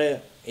 අර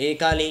ඒ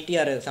කාලේ හිටිය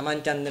අර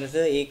සමන්චන්දන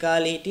සර් ඒ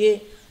කාලේ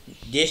හිටියේ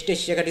ජේෂ්ඨ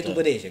ශිෂ්‍ය කටයුතු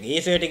උපදේශක. ඒ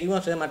සර්ට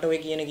කිව්වා සර් මට ඔය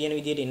කියන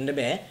විදියට එන්න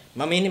බෑ.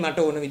 මම ඉන්නේ මට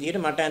ඕන විදියට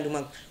මට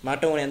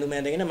ඕන ඇඳුම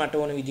ඇඳගෙන මට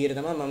ඕන විදියට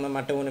තමයි මම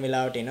මට ඕන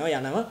වෙලාවට එනවා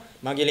යනවා.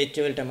 මගේ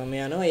ලෙක්චර් වලට මම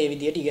යනවා. ඒ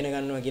විදියට ඉගෙන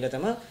ගන්නවා කියලා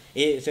තමයි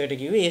ඒ සර්ට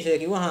කිව්වේ. ඒ සර්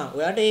කිව්වා හා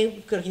ඔයාට ඒ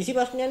කිසි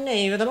ප්‍රශ්නයක්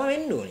නැහැ. ඒක තමයි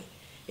වෙන්න ඕනේ.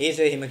 ඒ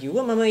සර් එහෙම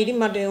කිව්වා. මම ඉතින්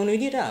මට ඕන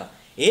විදියට ආවා.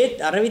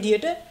 ඒත් අර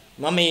විදියට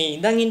මම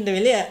ඉඳන් ඉන්න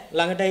වෙලේ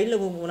ළඟට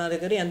ඇවිල්ලා මොනවද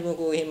කරේ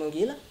ඇඳුමකෝ එහෙම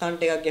කියලා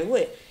කන්ට එකක්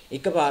ගැහුවා.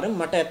 එකපාරම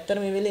මට ඇත්තට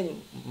මේ වෙලේ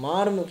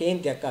මාරම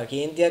කේන්තියක් ආවා.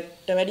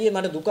 කේන්තියට වැඩිය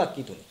මට දුකක්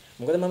හිතුනේ.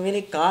 මොකද මම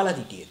වෙලේ කාලා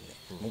හිටියේ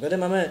නෑ. මොකද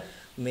මම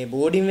මේ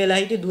බෝඩින් වෙලා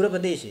හිටියේ දුර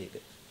ප්‍රදේශයක.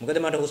 මොකද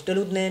මට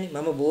හොස්ටලුත් නෑනේ.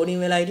 මම බෝඩින්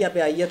වෙලා හිටියේ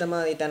අපේ අයියා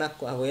තමයි ඒ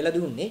තැනක් හොයලා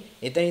දුන්නේ.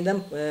 එතන ඉඳන්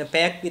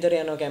පැයක් විතර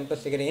යනවා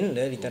කැම්පස් එකට එන්න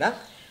විතරක්.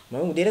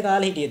 මම උදේට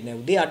කාලේ හිටියෙත් නෑ.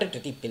 උදේ 8ට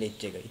තිප්පේ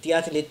ලෙච් එක.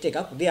 ඉතිහාස ලෙච්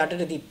එකක් උදේ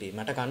 8ට තිප්පේ.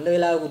 මට කණ්ඩ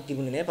වෙලාවකුත්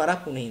තිබුණේ නෑ.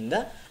 පරක් වුණේ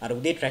හින්දා අර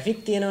උදේ ට්‍රැෆික්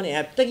තියෙනවනේ.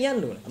 ඇත්ත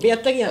කියන්න ඕන. අපි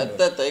ඇත්ත කියන්න ඕන.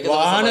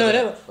 වාහන වල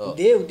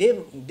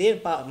උදේ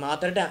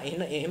මාතරට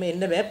එහෙම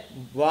එන්න බෑ.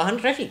 වාහන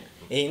ට්‍රැෆික්.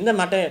 ඒ හින්දා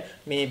මට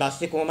මේ බස්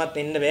එක කොහොමත්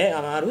එන්න බෑ.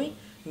 අමාරුයි.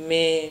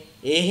 මේ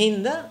ඒ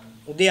හින්දා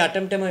උදේ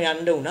 8ටම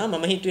යන්න වුණා.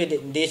 මම හිතුවේ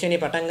දේශනේ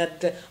පටන්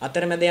ගත්ත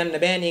අතරමැද යන්න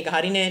බෑනේ. ඒක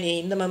හරි නෑනේ. ඒ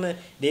හින්දා මම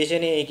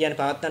දේශනේ කියන්නේ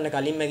පවත්වන්න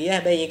කලින්ම ගියා.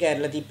 හැබැයි ඒක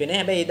ඇරලා තිබ්බේ නෑ.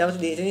 හැබැයි ඒ දවස්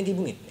දේශනේ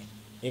තිබුණෙත් නෑ.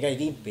 ඒකයි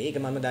තිබ්බේ. ඒක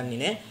මම දන්නේ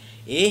නෑ.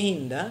 ඒ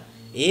හින්දා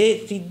ඒ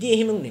සිද්ධිය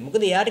එහෙම වුණේ.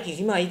 මොකද එයාට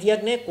කිසිම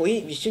අයිතියක් නෑ. කොයි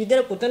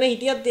විශ්වවිද්‍යාල කොතන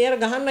හිටියත්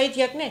එයාට ගහන්න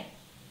අයිතියක් නෑ.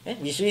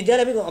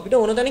 විශ්වවිද්‍යාල අපිට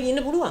ඕන තැනක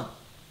ඉන්න පුළුවන්.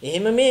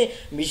 එහෙම මේ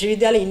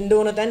විශ්වවිද්‍යාලේ ඉන්න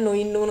ඕන තැන්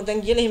නොඉන්න ඕන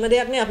තැන් කියලා එහෙම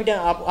දෙයක් නෑ. අපිට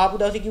ආපු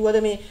දවසේ කිව්වද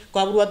මේ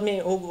කවුරුවත් මේ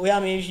ඔයා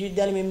මේ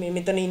විශ්වවිද්‍යාලේ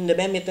මෙතන ඉන්න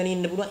බෑ මෙතන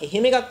ඉන්න පුළුවන්.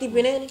 එහෙම එකක්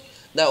තිබ්බේ නෑනේ.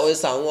 දැන් ওই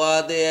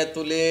සංවාදයේ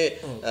ඇතුලේ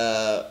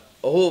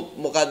ඔහු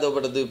මොකද්ද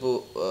ඔබට දීපු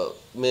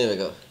මේ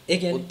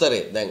එක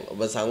උත්තරේ? දැන්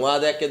ඔබ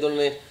සංවාදයක්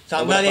යදුනේ.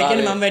 සංවාදයක්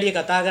කියන්නේ මම වැඩි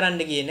කතා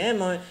කරන්න ගියේ නෑ.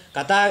 මම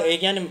කතා ඒ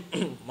කියන්නේ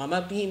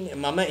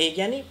මම ඒ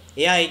කියන්නේ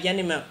එයා ඒ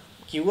කියන්නේ මම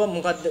කිව්වා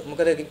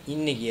මොකද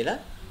ඉන්නේ කියලා.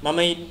 මම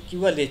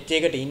කිව්වා ලෙච්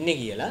එකට ඉන්නේ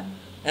කියලා.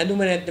 ඇඳුම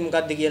නැත්නම්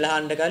මොකද්ද කියලා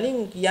අහන්න කලින්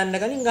කියන්න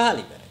කලින් ගහලා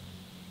ඉවරයි.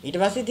 ඊට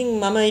පස්සේ ඉතින්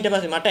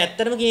මට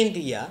ඇත්තටම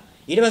කේන්ති ගියා.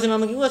 ඊට පස්සේ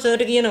මම කිව්වා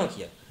සර්ට කියනවා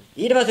කියලා.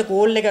 ඊට පස්සේ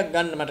කෝල් එකක්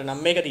ගන්න මට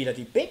නම් එක දීලා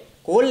තිබ්බේ.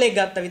 කෝල් එක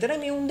ගත්ත විතරයි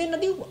මේ උන් දෙන්න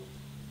දීුවා.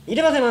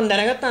 ඊට පස්සේ මම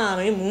දැනගත්තා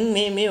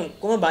මේ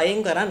ඔක්කොම බයෙන්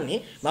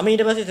කරන්නේ. මම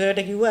ඊට පස්සේ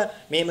සර්ට කිව්වා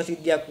මෙහෙම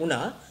සිද්ධියක්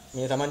වුණා.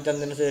 මේ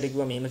සමන්චන්දන සර්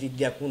කිව්වා මෙහෙම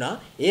සිද්ධියක් වුණා.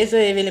 ඒ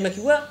සර් ඒ වෙලෙම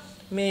කිව්වා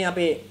මේ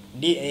අපේ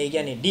ඒ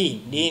කියන්නේ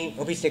ඩීන්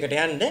ඔෆිස් එකට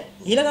යන්න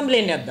ඊළඟ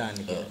කම්ප්ලේන් එකක් දාන්න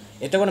කියලා.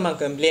 එතකොට මම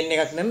කම්ප්ලේන්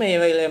එකක් නැම ඒ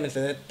වෙලෙම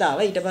සර්ට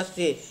ආවා. ඊට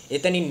පස්සේ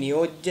එතනින්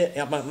නියෝජ්‍ය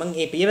මම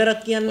ඒ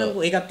පියවරක්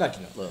කියන්නම්කෝ ඒකත්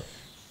වටිනවා.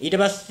 ඊට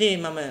පස්සේ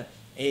මම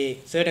ඒ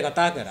සර්ට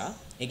කතා කරා.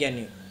 ඒ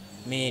කියන්නේ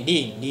මේ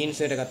ඩීන්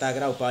සර්ට කතා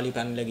කරා උපාලි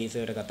පැනලගේ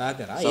සර්ට කතා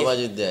කරා. සමාජ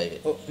විද්‍යාවේ.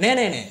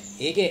 නෑ.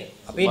 ඒකේ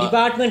අපේ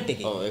ඩිපාර්ට්මන්ට්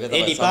එකේ.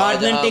 ඒ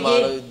ඩිපාර්ට්මන්ට් එකේ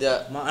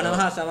මානව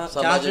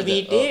ශාස්ත්‍ර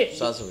පීඨයේ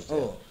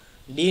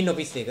ඩීන්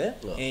ඔෆිස් එක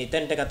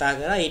එතනට කතා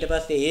කරා. ඊට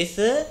පස්සේ ඒස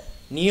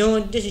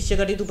නියෝජ්‍ය ශිෂ්‍ය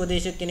කටයුතු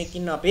උපදේශක කෙනෙක්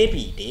ඉන්නවා අපේ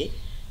පීඨේ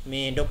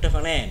මේ ડોક્ટર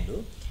ෆර්නෑන්ඩෝ.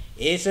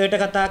 ඒ සර්ට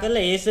කතා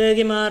කරලා ඒ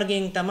සර්ගේ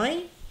මාර්ගයෙන් තමයි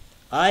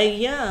ආයෙ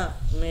ගියා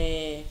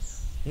මේ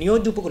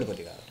නියෝජ්‍ය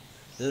උපකුලපතිකාර.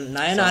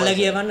 නයන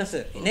අලගිය වන්න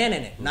සර්. නෑ.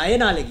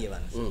 නයන අලගිය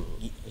වන්න සර්.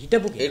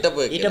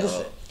 හිටපු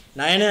සර්.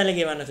 නයන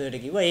අලගිය වන්න සර්ට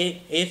කිව්වා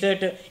ඒ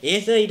සර්ට ඒ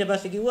සර් ඊට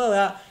පස්සේ කිව්වා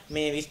ඔයා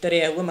මේ විස්තරය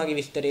ඇහුවා මගේ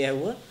විස්තරය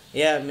ඇහුවා.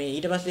 එයා මේ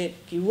ඊට පස්සේ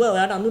කිව්වා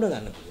ඔයාට අඳුන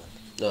ගන්න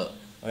පුළුවන්.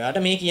 ඔයාට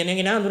මේ කියන එක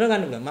නා අඳුර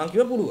ගන්න පුළුවන්. මම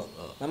කිව්වා පුළුවන්.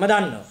 මම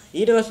දන්නවා.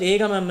 ඊට පස්සේ ඒ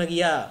ගමන්ම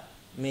ගියා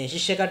මේ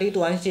ශිෂ්‍ය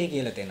කටයුතු අංශය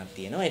කියලා තැනක්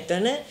තියෙනවා.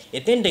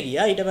 එතෙන්ට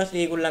ගියා. ඊට පස්සේ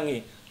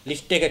ඒගොල්ලන්ගේ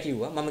ලිස්ට් එක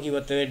කිව්වා. මම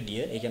කිව්වා third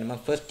year. ඒ කියන්නේ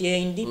මම first year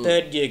ඉඳි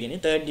third year කෙනේ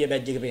third year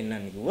badge එක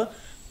පෙන්නන්න කිව්වා.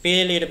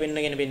 පේලියට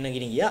පෙන්නගෙන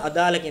ගියා.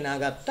 අදාළ කෙනා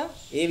ගත්තා.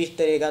 ඒ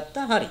විස්තරය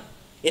ගත්තා. හරි.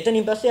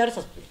 එතනින් පස්සේ යාට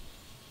සස්පෙන්ඩ්.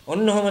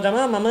 ඔන්න ඔහම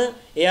තමයි මම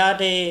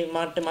එයාට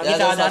මට මගේ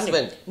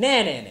සාධාරණ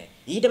නෑ.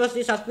 ඊට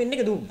පස්සේ සස්පෙන්ඩ්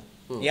එක දුන්නා.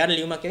 එයාට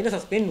ලියුමක් ඇවිල්ලා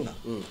සස්පෙන්ඩ් වුණා.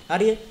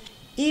 හරිය.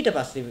 ඊට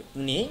පස්සේ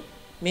උනේ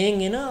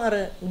මේන් එන අර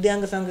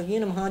උද්‍යංග සංඝ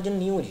කියන මහජන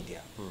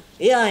නියෝජිතයා.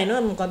 එයා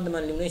එනවා මොකද්ද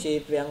මන් ලියුනේ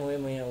ශේත්‍රයන් ඔය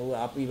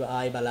අපි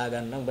ආයෙ බලා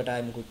ගන්න උඹට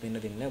ආයෙ මුකුත් වෙන්න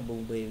දෙන්නේ නැහැ.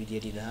 උඹ ඒ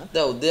විදියට ඉඳලා.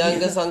 දැන්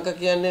උද්‍යංග සංඝ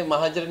කියන්නේ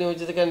මහජන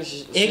නියෝජිත කියන්නේ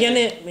ඒ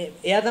කියන්නේ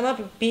එයා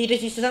තමයි පීඨ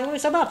ශිෂ්‍ය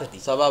සංඝයේ සභාපති.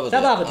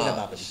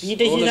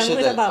 පීඨ ශිෂ්‍ය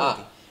සංඝයේ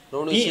සභාපති.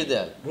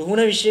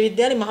 රුහුණ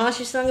විශ්වවිද්‍යාලේ මහා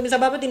ශිෂ්‍ය සංඝයේ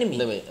සභාපති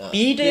නෙමෙයි.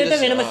 පීඨයට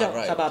වෙනම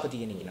සභාපති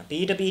කෙනෙක් ඉන්නවා.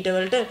 පීඨ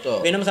වලට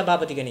වෙනම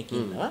සභාපති කෙනෙක්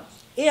ඉන්නවා.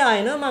 එයා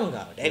එනවා මං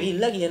ගාවට.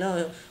 ඇවිල්ලා කියනවා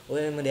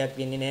ඔයම දෙයක්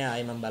වෙන්නේ නැහැ.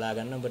 ආයෙ මම බලා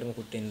ගන්න උඹට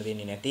මොකුත් වෙන්න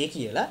දෙන්නේ නැtei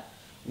කියලා.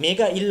 මේක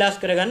ඉල්ලාස්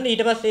කරගන්න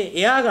ඊට පස්සේ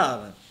එයා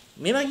ගාව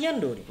මේවා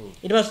කියන්න ඕනේ.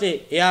 ඊට පස්සේ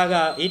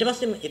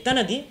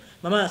එතනදී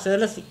මම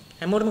සර්ලා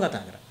හැමෝටම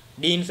කතා කරා.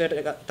 ඩීන් සර්ට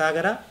කතා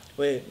කරා.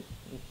 ඔය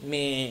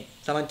මේ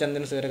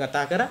සමන්චන්දන සර්ට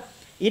කතා කරා.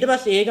 ඊට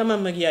පස්සේ ඒක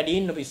මම ගියා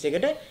ඩීන් ඔෆිස්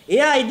එකට.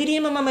 එයා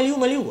ඉදිරියේම මම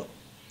ලියුවා.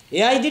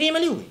 එයා ඉදිරියේම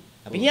ලිව්වේ.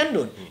 අපි කියන්න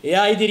ඕනේ.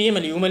 එයා ඉදිරියේම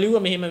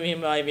ලියුවා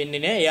මෙහෙම ආයෙ වෙන්නේ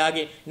නැහැ.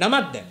 එයාගේ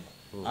නමක් දැම්මා.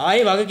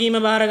 ආයේ වගකීම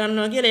බාර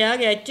ගන්නවා කියලා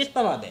එයාගේ HS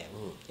පවා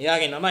දැම්මා.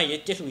 එයාගේ නමයි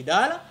HS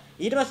විදාලා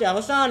ඊට පස්සේ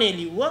අවසානයේ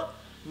ලිව්වා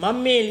මම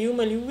මේ ලියුම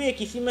ලිව්වේ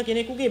කිසිම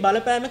කෙනෙකුගේ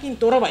බලපෑමකින්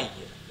තොරවයි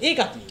කියලා.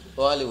 ඒකත් ලිව්වා.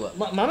 ඔයා ලිව්වා.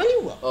 මම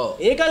ලිව්වා.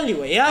 ඒකල්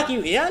ලිව්වා. එයා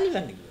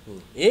ලියන්න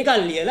කිව්වා.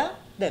 ඒකල් ලියලා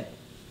දැම්මා.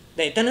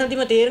 දැන්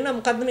එතනදිම තේරෙනවා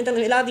මොකද්ද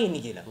මෙතන වෙලා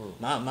තියෙන්නේ කියලා.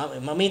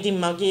 මම ඉතින්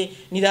මගේ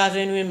නිදහස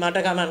වෙනුවෙන්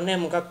මට කමන්නේ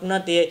මොකක්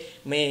වුණත්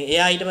මේ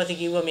එයා ඊට පස්සේ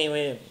කිව්වා මේ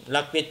ඔය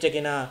ලක් වෙච්ච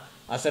කෙනා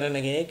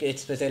අසරණ කෙනෙක්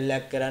ස්පෙෂල්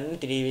එකක්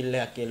කරන්නේ ත්‍රිවිල්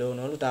එකක්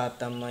එළවනවලු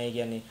තාත්තම්මයි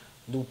කියන්නේ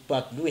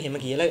දුප්පත්ලු එහෙම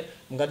කියලා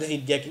මොකද්ද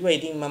සිද්ධියක් කිව්වා.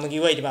 ඉතින් මම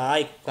කිව්වා ඊට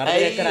ආයි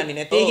කරදරයක් කරන්නේ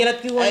නැtei කියලාත්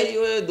කිව්වා. ඇයි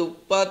ඔය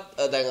දුප්පත්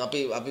දැන්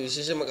අපි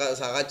විශේෂයෙන්ම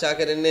සාකච්ඡා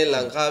කරන්නේ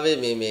ලංකාවේ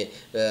මේ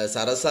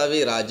සරසවි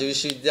රාජ්‍ය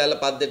විශ්වවිද්‍යාල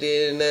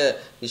පද්ධතියේ එන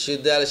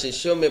විශ්වවිද්‍යාල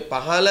ශිෂ්‍යෝ මේ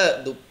පහළ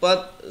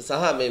දුප්පත්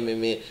සහ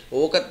මේ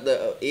ඕක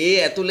ඒ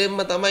ඇතුළෙන්ම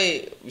තමයි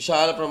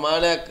විශාල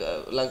ප්‍රමාණයක්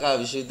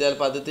ලංකාවේ විශ්වවිද්‍යාල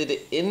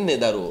පද්ධතියට එන්නේ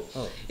දරුවෝ.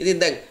 ඉතින්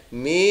දැන්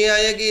මේ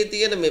අයගේ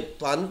තියෙන මේ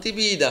පන්ති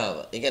පීඩාව,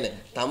 ඒ කියන්නේ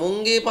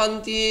තමුන්ගේ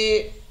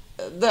පන්තියේ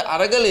ද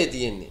අරගලේ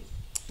තියෙන්නේ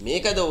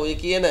මේකද ඔය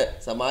කියන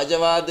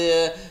සමාජවාදය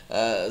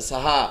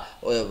සහ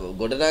ඔය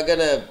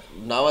ගොඩනගන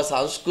නව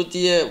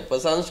සංස්කෘතිය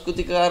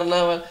උපසංස්කෘතික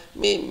කාරණාවල්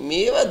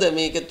මේවද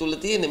මේක තුල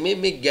තියෙන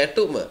මේ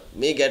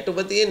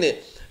ගැටුම තියෙන්නේ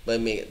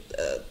මේ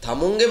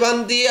තමුන්ගේ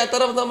පන්තියේ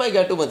අතරම තමයි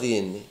ගැටුම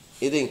තියෙන්නේ.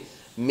 ඉතින්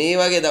මේ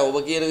වගේ දැන් ඔබ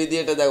කියන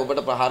විදිහට දැන්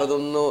ඔබට පහර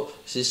දුන්නු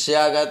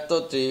ශිෂ්‍යයා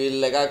ගත්තොත්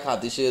ත්‍රිවිල් එකක්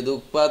අතිශය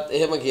දුක්පත්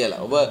එහෙම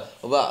කියලා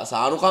ඔබ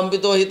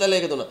සානුකම්පිතව හිතලා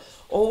ඒක දුන්නා.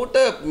 ඔහුට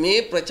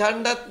මේ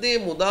ප්‍රචණ්ඩත්වයේ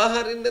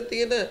මුදාහරින්න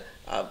තියෙන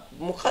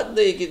මොකද්ද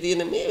ඒකේ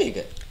තියෙන මේක?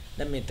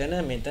 දැන්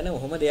මෙතන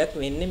ඔහොම දෙයක්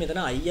වෙන්නේ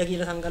මෙතන අයියා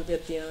කියලා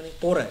සංකල්පයක් තියෙනවානේ.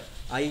 පොර.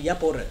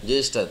 අයියා පොර.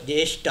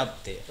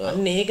 ජේෂ්ඨත්වය.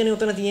 අන්න ඒකනේ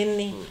උතන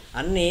තියෙන්නේ.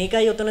 අන්න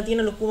ඒකයි උතන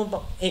තියෙන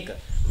ලොකුම ඒක.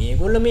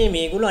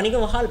 මේගොල්ලෝ අනික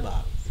වහල්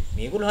බා.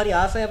 මේගොල්ලෝ හරි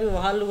ආසයි අපි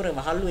වහල්ලු කර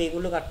වහල්ලු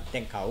ඒගොල්ලෝ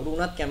දැන් කවුරු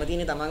වුණත්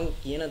කැමතිනේ තමන්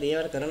කියන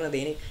දේවල් කරන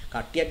දේනේ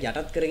කට්ටියක්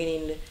යටත් කරගෙන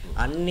ඉන්න.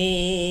 අන්නේ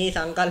ඒ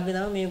සංකල්පේ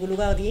තමයි මේගොල්ලෝ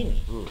ගාව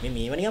තියෙන්නේ.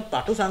 මේව නිකන්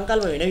පටු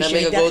සංකල්ප වෙන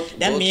විශ්වවිද්‍යාල.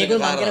 දැන්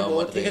මේගොල්ලෝ මම කියන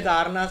ගෝත්‍රික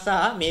කාරණා සහ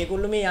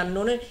මේගොල්ලෝ මේ යන්න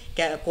ඕනේ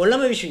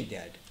කොළඹ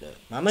විශ්වවිද්‍යාලයට.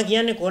 මම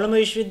කියන්නේ කොළඹ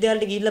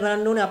විශ්වවිද්‍යාලයට ගිහිල්ලා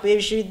බලන්න ඕනේ අපේ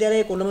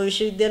විශ්වවිද්‍යාලයේ කොළඹ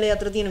විශ්වවිද්‍යාලයේ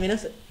අතර තියෙන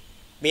වෙනස.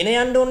 වෙන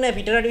යන්න ඕනේ නැහැ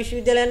පිටරට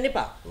විශ්වවිද්‍යාලය යන්න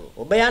එපා.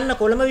 ඔබ යන්න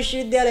කොළඹ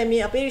විශ්වවිද්‍යාලය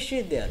මේ අපේ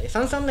විශ්වවිද්‍යාලය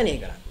සංසන්දනය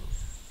කරන්න.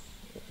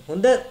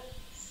 හොඳ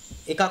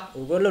එකක්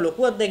ඔයගොල්ලෝ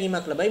ලොකු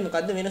අත්දැකීමක් ලබයි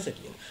මොකද්ද වෙනස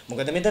කියලා.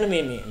 මොකද මෙතන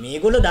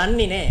මේගොල්ලෝ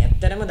දන්නේ නැහැ.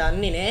 ඇත්තටම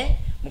දන්නේ නැහැ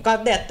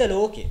මොකක්ද ඇත්ත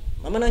ලෝකේ.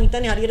 මම නම්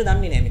හිතන්නේ හරියට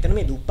දන්නේ නැහැ. මෙතන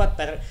මේ දුප්පත්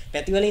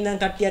පැතිවල ඉඳන්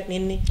කට්ටියක්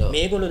නෙන්නේ.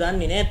 මේගොල්ලෝ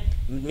දන්නේ නැහැ.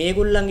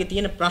 මේගොල්ලන්ගේ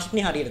තියෙන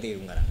ප්‍රශ්නේ හරියට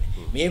තේරුම් ගන්න.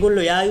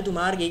 මේගොල්ලෝ යා යුතු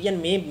මාර්ගය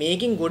කියන්නේ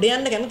මේකෙන් ගොඩ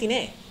යන්න කැමති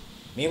නැහැ.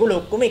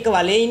 මේගොල්ලෝ ඔක්කොම එක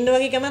වලේ ඉන්න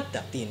වගේ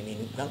කැමැත්තක් තියෙන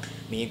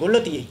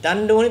මේගොල්ලෝ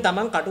හිතන්න ඕනේ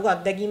තමන් කටුක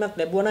අත්දැකීමක්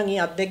ලැබුවා නම්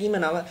ඒ අත්දැකීම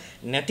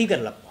නැති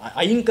කරලා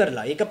අයින්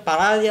කරලා ඒක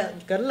පරාජය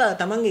කරලා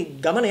තමන්ගේ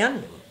ගමන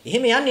යන්න.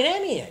 එහෙම යන්නේ නැහැ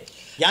මේ අය.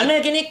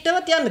 යන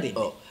කෙනෙක්ටවත් යන්න දෙන්නේ.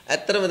 ඔව්.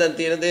 ඇත්තටම දැන්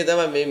තියෙන දේ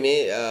තමයි මේ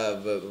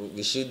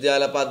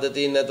විශ්වවිද්‍යාල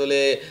පද්ධතියින්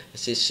ඇතුලේ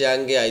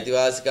ශිෂ්‍යයන්ගේ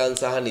අයිතිවාසිකම්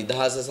සහ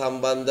නිදහස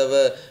සම්බන්ධව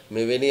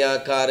මෙවැනි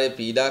ආකාරයේ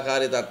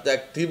පීඩාකාරී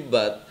තත්ත්වයක්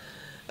තිබ්බත්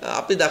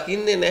අපි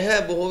දකින්නේ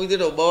නැහැ බොහෝ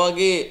විදිහට ඔබ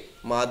වගේ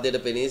මාධ්‍යයට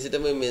පෙනී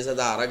සිටම මේ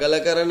සඳහා අරගල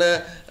කරන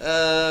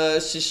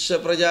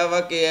ශිෂ්‍ය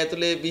ප්‍රජාවක් ඒ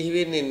ඇතුලේ බිහි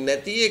වෙන්නේ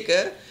නැති එක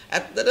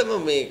ඇත්තටම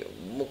මේ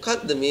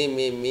මොකද්ද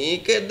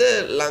මේකද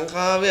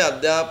ලංකාවේ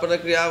අධ්‍යාපන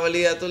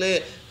ක්‍රියාවලිය ඇතුලේ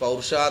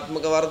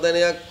පෞරුෂාත්මක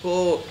වර්ධනයක්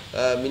හෝ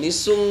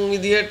මිනිස්සුන්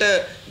විදිහට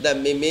දැන්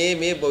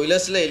මේ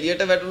බොයිලර්ස්ලා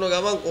එළියට වැටුණ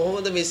ගමන්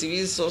කොහොමද මේ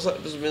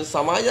සිවිල්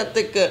සමාජයත්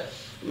එක්ක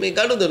මේ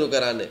ගනුදෙනු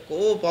කරන්නේ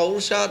කෝ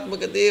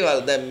පෞරුෂාත්මක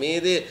දේවල් දැන්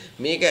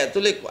මේක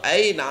ඇතුලේ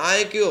ඇයි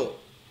නායකයෝ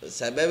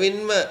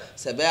සැබවින්ම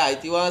සැබෑ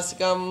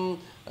අයිතිවාසිකම්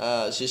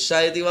ශිෂ්‍ය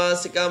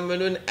අයිතිවාසිකම්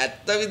වෙනුවෙන්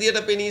ඇත්ත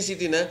විදියට පෙනී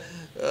සිටින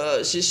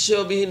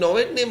ශිෂ්‍යෝ බිහි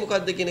නොවෙන්නේ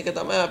මොකද්ද කියන එක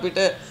තමයි අපිට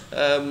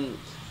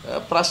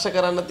ප්‍රශ්න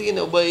කරන්න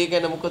තියෙන්නේ. ඔබ ඒ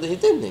ගැන මොකද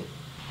හිතන්නේ?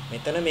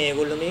 මෙතන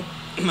මේගොල්ලෝ මේ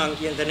මං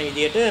කියන තැන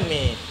විදියට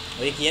මේ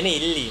ඔය කියන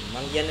ඉල්ලීම්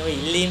මං කියන්නේ ඔය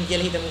ඉල්ලීම්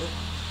කියලා හිතමුකෝ.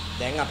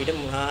 දැන් අපිට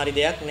මොනවා හරි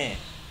දෙයක් නැහැ.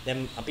 දැන්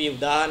අපි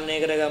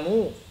උදාහරණයකට ගමු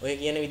ඔය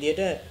කියන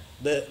විදියට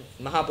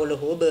මහ පොළ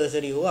හෝ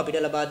බර්සරි හෝ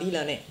අපිට ලබා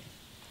දීලා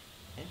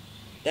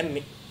නැහැ.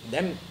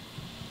 දැන්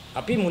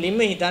අපි මුලින්ම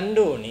හිතන්න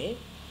ඕනේ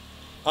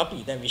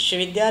අපි දැන්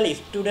විශ්වවිද්‍යාලේ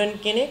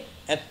ස්ටුඩන්ට් කෙනෙක්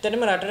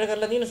ඇත්තටම රටට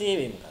කරලා තියෙන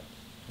සේවය මොකක්ද?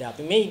 දැන්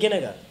අපි මේ ඉගෙන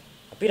ගන්න.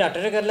 අපි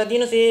රටට කරලා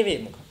තියෙන සේවය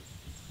මොකක්ද?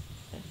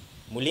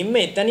 මුලින්ම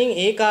එතනින්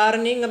ඒ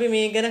කාරණයෙන් අපි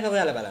මේ ගැන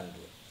හොයලා බලන්න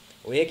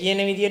ඔය කියන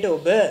විදිහට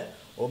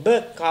ඔබ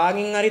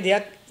කාගෙන් හරි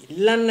දෙයක්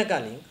ඉල්ලන්න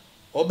කලින්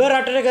ඔබ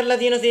රටට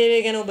කරලා තියෙන සේවය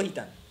ගැන ඔබ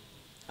හිතන්න.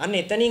 අන්න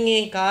එතනින්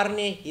ඒ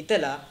කාරණේ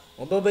හිතලා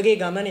ඔබගේ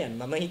ගමන යන්න.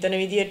 මම හිතන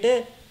විදිහට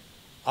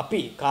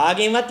අපි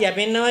කාගෙන්වත්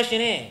යැපෙන්න අවශ්‍ය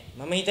නැහැ.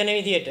 මම හිතන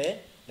විදිහට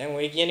දැන්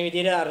ඔය කියන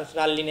විදිහට අර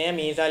සල්ලි නැහැ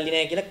මේ සල්ලි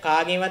නැහැ කියලා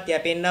කාගෙන්වත්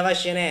යැපෙන්න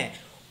අවශ්‍ය නැහැ.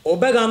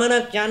 ඔබ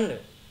ගමනක් යන්න.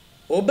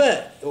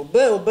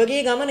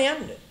 ඔබගේ ගමන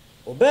යන්න.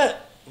 ඔබ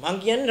මං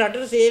කියන්නේ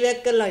රටට සේවයක්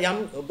කරලා යම්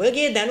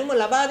ඔබගේ දැනුම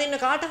ලබා දෙන්න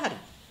කාට හරි.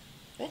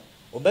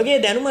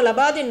 ඔබගේ දැනුම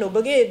ලබා දෙන්න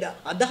ඔබගේ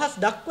අදහස්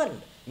දක්වන්න.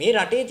 මේ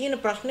රටේ තියෙන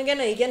ප්‍රශ්න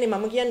ගැන ඒ කියන්නේ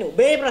මම කියන්නේ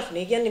ඔබේ ප්‍රශ්න.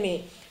 ඒ කියන්නේ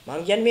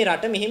මං කියන්නේ මේ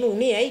රට මෙහෙම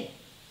උනේ ඇයි?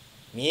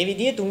 මේ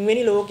විදිහේ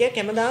තුන්වෙනි ලෝකයක්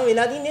හැමදාම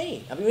වෙලා තින්නේ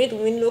ඇයි? අපි මේ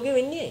තුන්වෙනි ලෝකෙ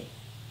වෙන්නේ ඇයි?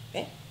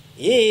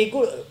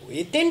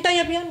 එතෙන්ටයි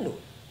අපි යන්න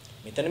ඕනේ.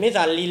 මෙතන මේ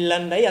සල්ලි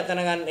ඉල්ලන්නයි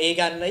අතන ගන්න ඒ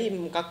ගන්නයි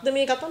මොකක්ද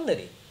මේ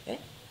කතන්දරේ?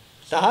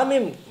 සහ මේ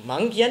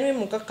මං කියන්නේ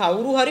මොකක්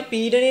කවුරු හරි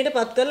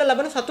පීඩණයටපත් කරලා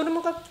ලබන සතුට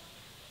මොකක්ද?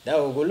 දැන්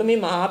ඕගොල්ලෝ මේ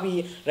මහා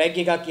රැග්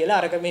එකක්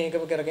කියලා අරක මේක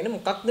කරගෙන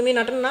මොකක්ද මේ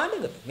නටන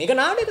නාටකද? මේක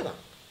නාටකමක්.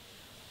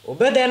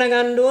 ඔබ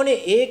දැනගන්න ඕනේ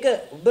ඒක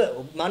ඔබ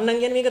මම නම්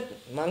කියන්නේ මේක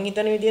මං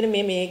හිතන විදිහට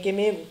මේකේ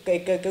මේ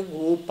එක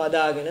ගෲප්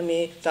හදාගෙන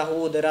මේ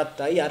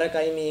සහෝදරත්වයි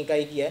අරකයි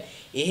මේකයි කිය.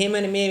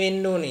 එහෙමනේ මේ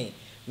වෙන්න ඕනේ.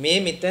 මේ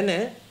මෙතන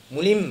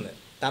මුලින්ම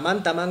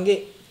තමන්ගේ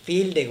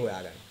ෆීල්ඩ් එක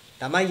හොයාගන්න.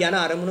 තමයි යන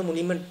අරමුණ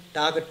මුලින්ම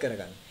ටාගට්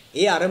කරගන්න.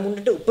 ඒ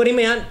අරමුණට උපරිම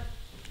යන්න.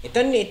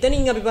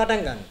 එතනින් අපි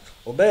පටන් ගන්න.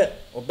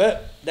 ඔබ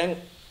දැන්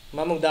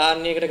මම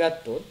උදාහරණයකට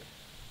ගත්තොත්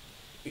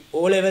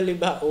O level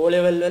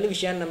වල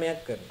විෂයන් 9ක්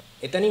කරනවා.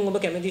 එතනින් ඔබ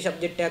කැමති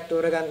සබ්ජෙක්ට් එකක්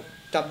තෝරගන්න,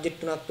 සබ්ජෙක්ට්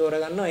තුනක්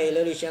තෝරගන්නවා, A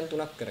level විෂයන්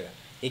 3ක් කරගන්න.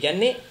 ඒ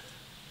කියන්නේ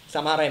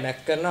සමහර අය මැක්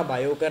කරනවා,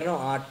 බයෝ කරනවා,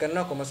 ආර්ට්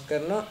කරනවා, කොමර්ස්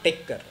කරනවා, ටෙක්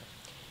කරනවා.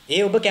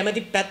 ඒ ඔබ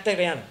කැමති පැත්තට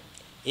යන්න.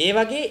 ඒ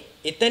වගේ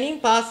එතනින්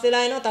පාස්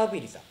වෙලා එනවා තව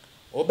පිරිසක්.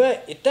 ඔබ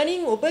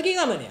එතනින් ඔබගේ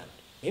ගමන යන්න.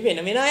 මේ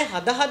වෙන අය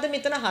හද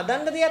මෙතන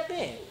හදන්න දෙයක්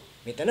නැහැ.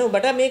 මෙතන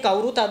ඔබට මේ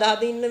කවුරුත්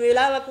හද ඉන්න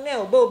වෙලාවක්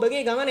නැහැ. ඔබ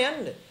ඔබගේ ගමන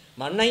යන්න.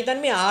 මම නම්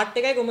හිතන්නේ මේ ආර්ට්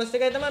එකයි කොමර්ස්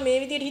එකයි තමයි මේ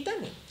විදිහට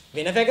හිතන්නේ.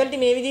 වෙන ෆැකල්ටි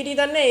මේ විදිහට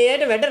හිතන්නේ ඒ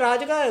අයට වැඩ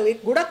රාජකාරී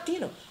ගොඩක්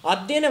තියෙනවා.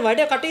 අධ්‍යයන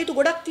වැඩ කටයුතු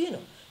ගොඩක්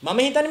තියෙනවා. මම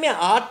හිතන්නේ මේ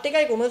ආර්ට්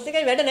එකයි කොමර්ස්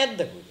එකයි වැඩ නැද්ද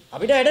කියලා.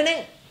 අපිට වැඩ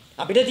නැහැ.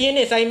 අපිට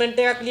තියෙන්නේ අසයින්මන්ට්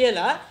එකක්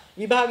ලියලා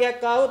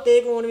විභාගයක් ආවොත්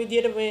ඒක ඕන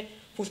විදිහට මේ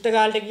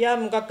පුස්තකාලට ගියා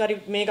මොකක් හරි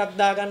මේකක්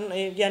දාගන්න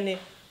ඒ කියන්නේ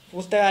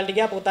පුස්තකාලට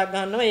ගියා පොතක්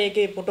ගන්නවා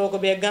ඒකේ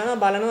ෆොටෝකෝපියක්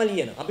ගන්නවා බලනවා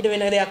ලියනවා. අපිට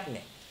වෙන දෙයක්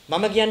නැහැ.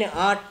 මම කියන්නේ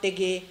ආර්ට්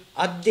එකේ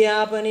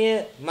අධ්‍යාපනය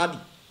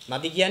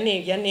මදි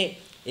කියන්නේ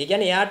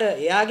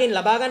එයාගෙන්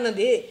ලබා ගන්න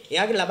දේ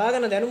එයාගෙන් ලබා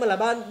ගන්න දැනුම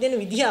ලබා දෙන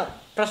විදිහ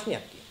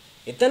ප්‍රශ්නයක් තියෙනවා.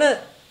 එතන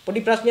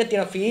පොඩි ප්‍රශ්නයක්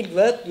තියෙනවා ෆීල්ඩ්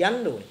වර්ක්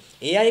යන්න ඕනේ.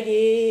 ඒ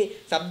අයගේ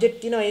සබ්ජෙක්ට්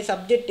තියෙනවා ඒ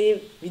සබ්ජෙක්ට් ඒ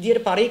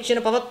විදිහට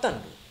පරීක්ෂණ පවත්වන්න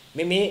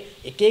ඕනේ. මේ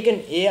එක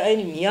ඒ අය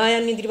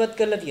න්‍යායන් ඉදිරිපත්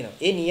කරලා තියෙනවා.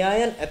 ඒ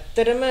න්‍යායන්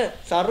ඇත්තටම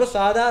සර්ව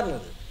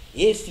සාධාරණද?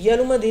 ඒ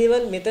සියලුම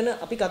දේවල් මෙතන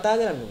අපි කතා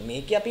කරන්නේ.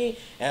 මේකේ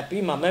අපි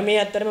මම මේ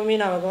ඇත්තටම මේ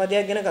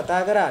නවකවාදයක් ගැන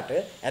කතා කරාට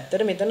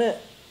ඇත්තට මෙතන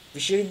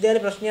විශ්වවිද්‍යාල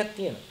ප්‍රශ්නයක්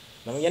තියෙනවා.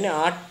 මම කියන්නේ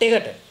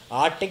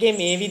ආර්ට් එකේ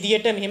මේ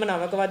විදියට මෙහෙම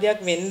නවකවාදයක්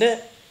වෙන්න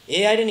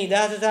ඒ අයට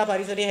නිදහස සහ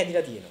පරිසරය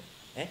හැදිලා තියෙනවා.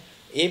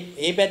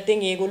 ඒ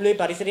පැත්තෙන් ඒගොල්ලෝ ඒ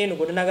පරිසරය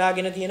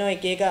ගොඩනගාගෙන තියෙනවා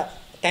එක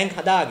ටැංක්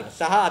හදාගෙන.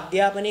 සහ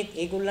අධ්‍යාපනයේ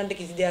ඒගොල්ලන්ට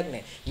කිසි දෙයක්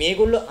නැහැ.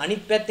 මේගොල්ලෝ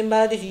අනිත් පැත්තෙන්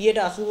බලද්දී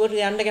 180ට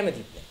යන්න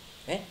කැමතිත්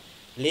නැහැ.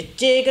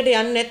 ලෙච්චේකට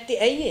යන්නේ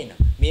නැත්තේ ඇයි එන?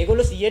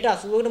 මේගොල්ලෝ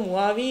 180කට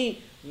මුවාවි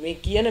මේ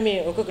කියන මේ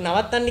ඔක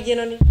නවත්තන්න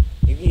කියනවනේ.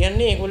 ඒ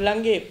කියන්නේ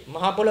ඒගොල්ලන්ගේ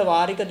මහ පොළ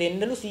වාරික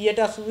දෙන්නලු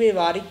 180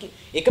 වාරික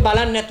එක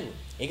බලන්න නැතුව.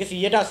 ඒක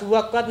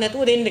 180ක්වත්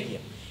නැතුව දෙන්න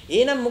කියන.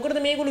 එහෙනම් මොකටද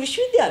මේගොල්ලෝ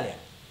විශ්වවිද්‍යාලය?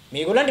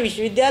 මේගොල්ලන්ට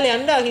විශ්වවිද්‍යාලය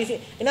යන්න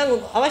එහෙනම්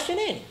අවශ්‍ය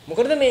නැහැනේ.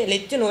 මොකටද මේ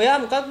ලෙච්ච නොයා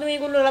මොකක්ද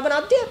මේගොල්ලෝ ලබන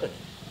අධ්‍යාපනය?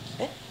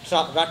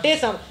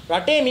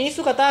 රටේ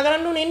මිනිස්සු කතා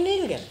කරන්න ඕනේ එන්නේ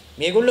ඒක ගැන.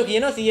 මේගොල්ලෝ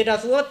කියනවා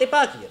 180වත්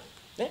එපා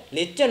කියලා.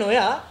 ලෙච්ච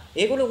නොයා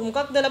ඒගොල්ලෝ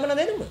මොකක්ද ලබන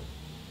දැනුම?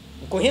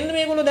 කොහෙන්ද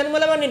මේගොල්ලෝ දැනුම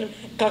ලබන්නේ?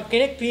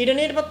 කෙනෙක්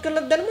පීඩණයටපත්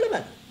කරලා දැනුම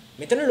ලබන්නේ.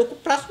 මෙතන ලොකු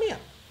ප්‍රශ්නයක්.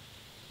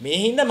 මේ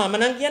හින්දා මම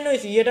නම් කියන්නේ ඔය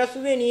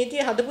 180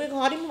 නීතිය හදපු එක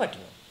හරියම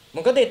වටිනවා.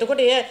 මොකද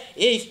එතකොට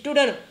ඒ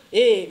ස්ටුඩන්ට්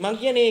මම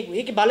කියන්නේ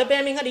ඒකේ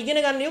බලපෑමෙන් හරි ඉගෙන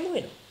ගන්න යමු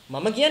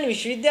වෙනවා. මම කියන්නේ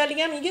විශ්වවිද්‍යාලයට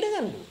ගියාම ඉගෙන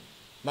ගන්න ඕනේ.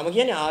 මම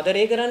කියන්නේ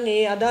ආදරය කරන්නේ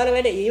ඒ අදාළ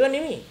වැඩ ඒව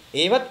නෙමෙයි.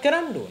 ඒවත්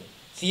කරන්න ඕනේ.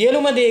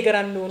 සියලුම දේ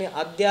කරන්න ඕනේ.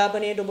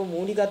 අධ්‍යාපනයට ඔබ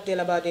මූලිකත්වය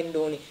ලබා දෙන්න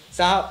ඕනේ.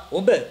 සහ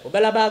ඔබ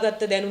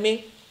ලබාගත් දැනුමෙන්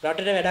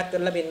රටට වැඩක්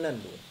කරලා පෙන්වන්න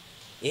ඕනේ.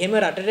 එහෙම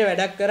රටට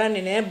වැඩක්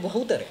කරන්නේ නැහැ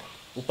බහුතරයක්.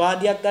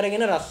 උපාධියක්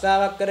අරගෙන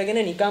රස්සාවක් කරගෙන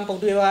නිකම්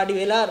පොටුවේ වාඩි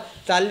වෙලා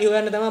සල්ලි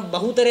හොයන්න තමයි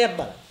බහුතරයක්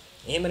බලන්නේ.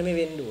 එහෙම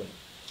නෙමෙයි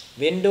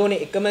වෙන්න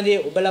ඕනේ එකම දේ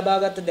ඔබ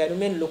ලබාගත්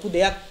දැනුමෙන් ලොකු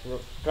දෙයක්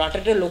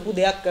රටට ලොකු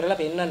දෙයක් කරලා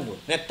පෙන්වන්න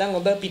ඕනේ. නැත්තම්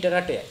ඔබ පිට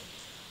රටයයි.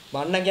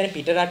 මම නම් කියන්නේ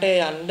පිට රටේ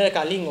යන්න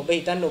කලින් ඔබ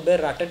හිතන්න ඔබ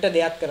රටට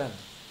දෙයක් කරන්න.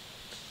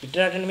 පිට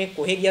රට නෙමෙයි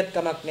කොහෙ ගියත්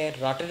කමක් නැහැ.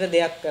 රටට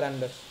දෙයක්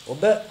කරන්න.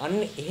 ඔබ අන්න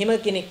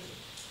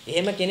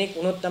එහෙම කෙනෙක්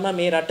වුණොත් තමයි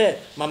මේ රට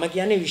මම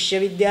කියන්නේ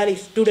විශ්වවිද්‍යාල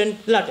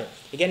ස්ටුඩන්ට්ලාට.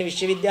 ඒ කියන්නේ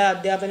විශ්වවිද්‍යාල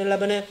අධ්‍යාපනය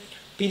ලබන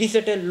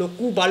පිරිසට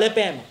ලොකු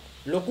බලපෑමක්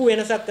ලොකු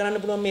වෙනසක්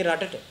කරන්න පුළුවන් මේ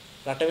රටට.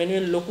 රට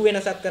වෙනුවෙන් ලොකු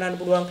වෙනසක් කරන්න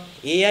පුළුවන්.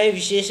 ඒ අය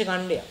විශේෂ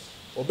ඛණ්ඩයක්.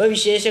 ඔබ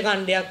විශේෂ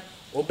ඛණ්ඩයක්.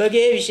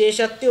 ඔබගේ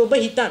විශේෂත්වය ඔබ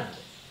හිතන්න.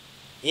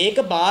 ඒක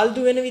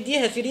බාල්දු වෙන විදිය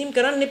හැසිරීම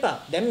කරන්න එපා.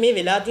 දැන් මේ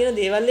වෙලා තියෙන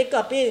දේවල් එක්ක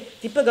අපේ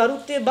තිබ්බ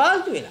ගරුත්වය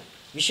බාල්දු වෙලා.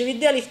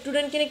 විශ්වවිද්‍යාල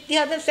ස්ටුඩන්ට් කෙනෙක්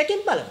දිහා දැන්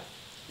සැකෙන් බලනවා.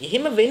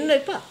 එහෙම වෙන්න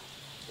එපා.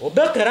 ඔබ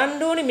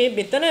කරන්න ඕනේ මේ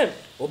මෙතන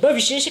ඔබ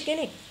විශේෂ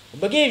කෙනෙක්.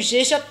 ඔබගේ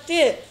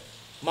විශේෂත්වය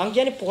මං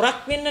කියන්නේ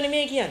පොරක් වෙන්න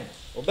නෙමෙයි කියන්නේ.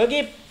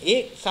 ඔබගේ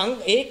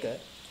ඒක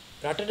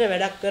රටට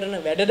වැඩක් කරන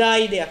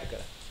වැඩදායි දෙයක්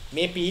කරා.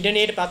 මේ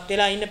පීඩණයටපත්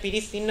වෙලා ඉන්න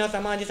පිරිස් ඉන්නවා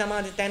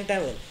සමාජ තැන්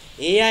තැන්වල.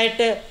 ඒ අයට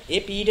ඒ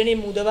පීඩණය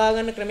මුදවා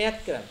ගන්න ක්‍රමයක්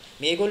කරන්න.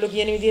 මේගොල්ලෝ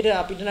කියන විදිහට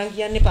අපිට නම්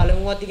කියන්නේ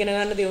පළමුවත් ඉගෙන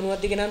ගන්න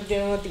දෙවෙනුවත් ඉගෙන ගන්න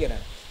තෙවෙනුවත් ඉගෙන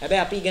ගන්න.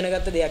 හැබැයි අපි ඉගෙන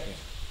ගත්ත දෙයක් නෙවෙයි.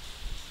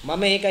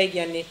 මම ඒකයි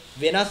කියන්නේ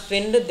වෙනස්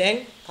වෙන්න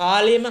දැන්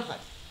කාලෙම හරි.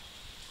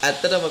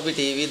 ඇත්තටම අපි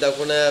ටීවී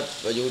දකුණ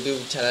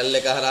YouTube channel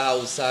එක හරහා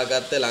උත්සාහ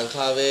ගත්තේ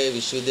ලංකාවේ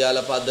විශ්වවිද්‍යාල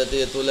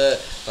පද්ධතිය තුළ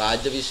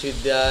රාජ්‍ය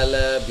විශ්වවිද්‍යාල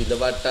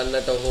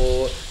බිඳවට්ටන්නට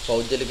හෝ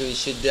පෞද්ගලික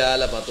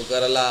විශ්වවිද්‍යාල පතු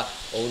කරලා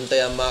ඔවුන්ට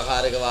යම්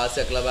ආකාරයක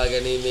වාසියක් ලබා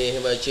ගැනීමේ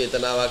එහෙම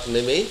චේතනාවක්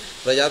නෙමෙයි.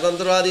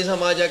 ප්‍රජාතන්ත්‍රවාදී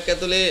සමාජයක්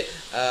ඇතුලේ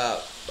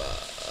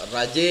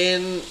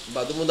රජයෙන්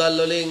බදු මුදල්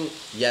වලින්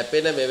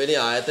යැපෙන මෙවැනි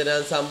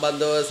ආයතනයන්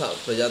සම්බන්ධව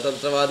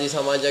ප්‍රජාතන්ත්‍රවාදී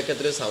සමාජයක්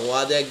ඇතුලේ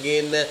සංවාදයක්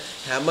ගේන්න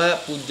හැම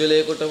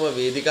පුජ්‍යලයකටම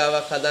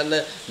වේදිකාවක් හදන්න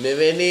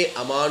මෙවැනි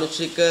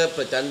අමානුෂික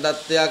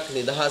ප්‍රචණ්ඩත්වයක්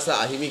නිදහස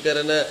අහිමි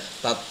කරන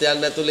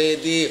තත්ත්වයන්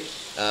ඇතුලේදී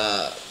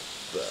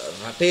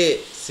රටේ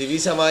සිවි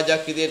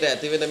සමාජයක් විදියට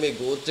ඇතිවෙන මේ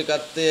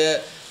ගෝත්‍රිකත්වය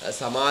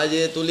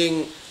සමාජය තුලින්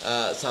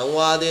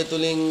සංවාදය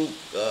තුලින්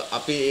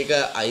අපි ඒක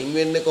අයින්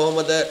වෙන්නේ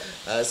කොහොමද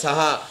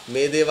සහ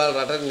මේ දේවල්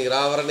රටට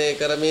නිරාවරණය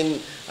කරමින්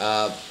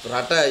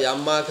රට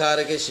යම්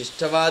ආකාරයක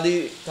ශිෂ්ටවාදී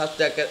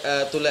තත්ත්වයක්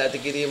තුල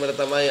ඇති කිරීමට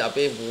තමයි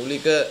අපේ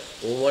මූලික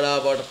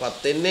උවමනාව බවට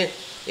පත් වෙන්නේ.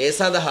 ඒ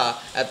සඳහා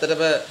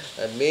ඇත්තටම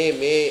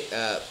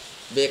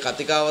මේ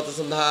කතිකාවත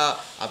සඳහා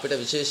අපිට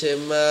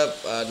විශේෂයෙන්ම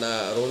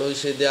රුහුණු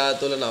විශ්වවිද්‍යාලය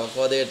තුළ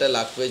නවකෝදයට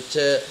ලක් වෙච්ච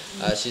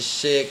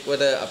ශිෂ්‍යයෙක්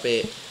වන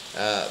අපේ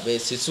මේ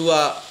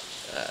සිසුවා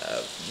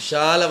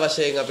විශාල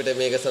වශයෙන් අපිට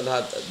මේක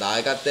සඳහා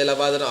දායකත්වය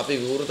ලබා දෙනවා. අපි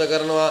විවෘත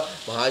කරනවා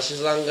මහා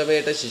ශිෂ්‍ය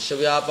සංගමයට ශිෂ්‍ය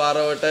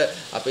ව්‍යාපාරවලට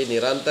අපි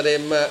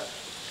නිරන්තරයෙන්ම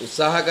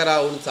උත්සාහ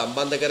කරා වුන්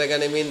සම්බන්ධ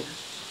කරගැනීමෙන්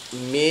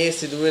මේ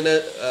සිදුවෙන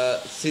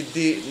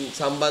සිද්ධි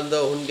සම්බන්ධ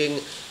ඔවුන්ගෙන්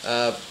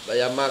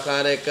යම්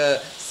ආකාරයක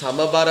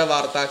සමබර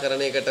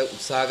වාර්තාකරණයකට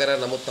උත්සාහ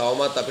කරා. නමුත්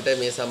තවමත් අපිට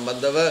මේ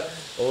සම්බන්ධව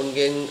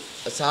ඔවුන්ගෙන්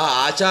සහ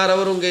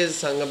ආචාර්යවරුන්ගේ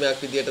සංගමයක්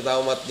විදියට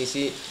තවමත්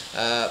නිසි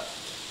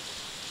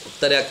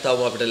උත්තරයක්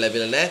තවම අපිට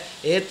ලැබිලා නැහැ.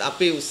 ඒත්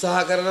අපි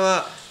උත්සාහ කරනවා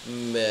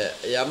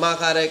යම්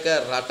ආකාරයක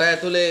රට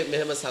ඇතුලේ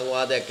මෙහෙම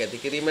සංවාදයක් ඇති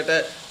කිරීමට.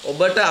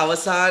 ඔබට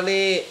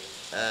අවසානයේ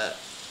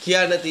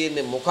කියන්න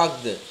තියෙන්නේ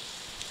මොකක්ද?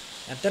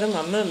 ඇත්තටම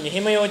මම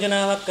මෙහෙම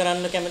යෝජනාවක්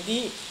කරන්න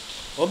කැමතියි.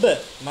 ඔබ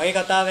මගේ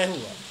කතාව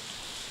ඇහුවා.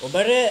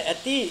 ඔබට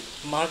ඇති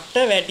මට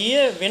වැඩිය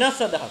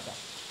වෙනස් අදහසක්.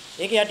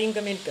 ඒක යටින්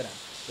කමෙන්ට් කරන්න.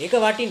 ඒක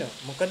වටිනවා.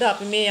 මොකද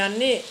අපි මේ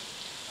යන්නේ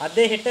අද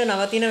හෙට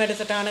නවතින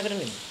වැඩසටහනකට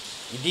නෙමෙයි.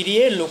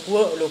 ඉදිරියේ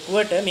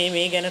ලොකුවට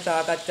මේ ගැන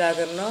සාකච්ඡා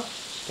කරනවා.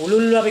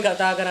 පුළුල්ව අපි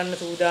කතා කරන්න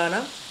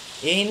සූදානම්.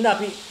 ඒ හින්දා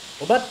අපි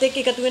ඔබත් එක්ක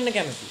එකතු වෙන්න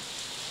කැමතියි.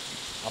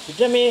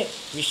 අපිට මේ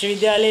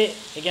විශ්වවිද්‍යාලයේ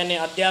ඒ කියන්නේ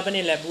අධ්‍යාපනය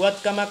ලැබුවත්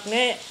කමක්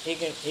නැහැ.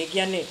 ඒ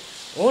කියන්නේ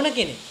ඕන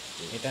කෙනෙක්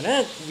එතන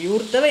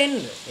විවෘතව එන්න.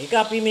 ඒක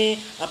අපි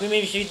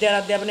මේ විශ්වවිද්‍යාල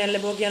අධ්‍යාපනය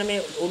ලැබුවා කියන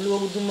මේ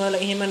ඔළුව බුදුන් වල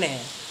එහෙම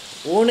නැහැ.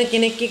 ඕන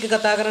කෙනෙක් එක්ක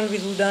කතා කරන්න අපි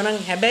සූදානම්.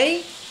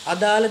 හැබැයි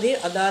අදාළ දේ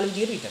අදාළ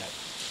විදිහට විතරයි.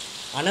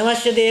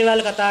 අනවශ්‍ය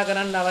දේවල් කතා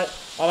කරන්න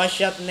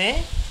අවශ්‍යත්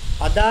නැහැ.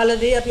 අදාළ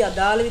දේ අපි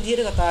අදාළ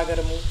විදිහට කතා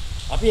කරමු.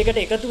 අපි එකට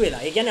එකතු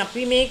වෙලා. ඒ කියන්නේ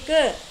අපි මේක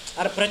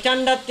අර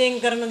ප්‍රචණ්ඩත්වයෙන්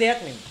කරන දෙයක්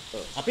නෙමෙයි.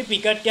 අපි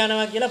පිකට්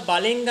යනවා කියලා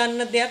බලෙන්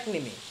ගන්න දෙයක්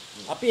නෙමෙයි.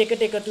 අපි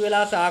එකට එකතු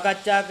වෙලා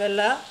සාකච්ඡා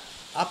කරලා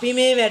අපි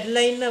මේ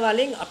වැඩලා ඉන්න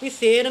වලින් අපි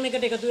සේරම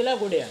එකට එකතු වෙලා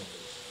ගොඩ යන්නේ.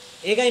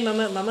 ඒකයි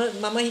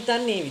මම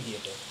හිතන්නේ මේ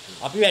විදිහට.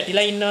 අපි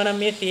වැටිලා ඉන්නවා නම්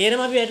මේ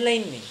සේරම අපි වැටිලා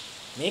ඉන්නේ.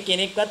 මේ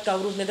කෙනෙක්වත්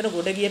කවුරුත් මෙතන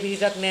ගොඩ ගිය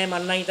පිරිසක් නෑ. මම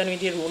නම් හිතන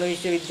විදිහට රුහුණු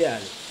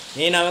විශ්වවිද්‍යාලේ.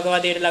 මේ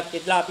නවකවදයට ලක්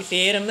වෙලා අපි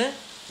සේරම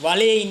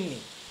වලේ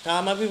ඉන්නේ.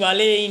 තාම අපි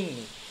වලේ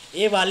ඉන්නේ.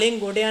 ඒ වලෙන්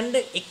ගොඩ යන්න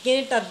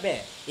එක්කෙනෙක්ටත්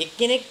බෑ.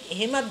 එක්කෙනෙක්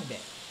එහෙමත්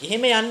බෑ.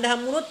 එහෙම යන්න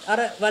හම්බුනොත් අර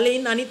වලේ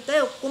ඉන්න අනිත්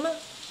අය ඔක්කොම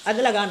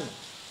අදලා ගන්න.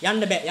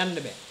 යන්න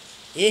බෑ.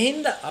 ඒ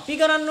හින්දා අපි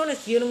කරන්න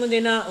ඕනේ සියලුම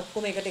දෙනා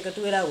ඔක්කොම එකට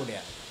එකතු වෙලා ගොඩ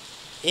යන්න.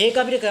 ඒක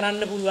අපිට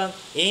කරන්න පුළුවන්.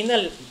 ඒ හින්දා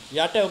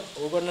යට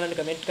ඕගොල්ලන්ට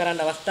කමෙන්ට්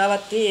කරන්න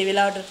අවස්ථාවක් තියෙයි. ඒ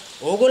වෙලාවට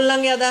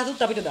ඕගොල්ලන්ගේ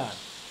අදහසුත් අපිට දාන්න.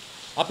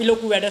 අපි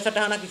ලොකු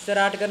වැඩසටහනක්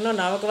ඉස්සරහට කරනවා.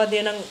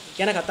 නවකවදේ නම්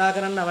ගැන කතා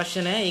කරන්න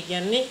අවශ්‍ය නැහැ. ඒ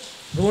කියන්නේ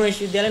රුහුණු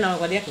විශ්වවිද්‍යාලේ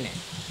නවකවදයක් නැහැ.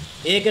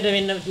 ඒකට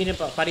වෙන්න තියෙන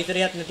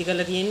පරිසරයක් නැති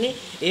කරලා තියෙන්නේ.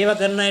 ඒව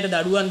කරන අයට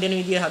දඩුවම් දෙන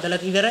විදිය හදලා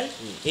ඉවරයි.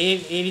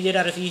 ඒ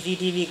විදියට අර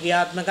CCTV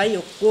ක්‍රියාත්මකයි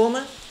ඔක්කොම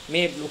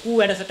මේ ලොකු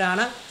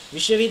වැඩසටහනක්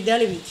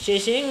විශ්වවිද්‍යාලේ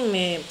විශේෂයෙන්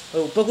මේ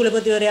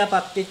උපකුලපතිවරයා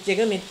පත් වෙච්ච එක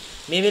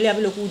මේ වෙලේ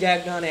අපි ලොකු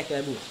ජයග්‍රහණයක්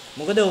ලැබුවා.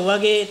 මොකද ඔය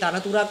වගේ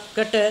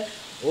තනතුරකට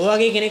ඔය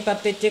වගේ කෙනෙක්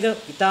පත් වෙච්ච එක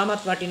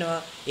ඉතාමත්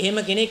වටිනවා. එහෙම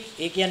කෙනෙක්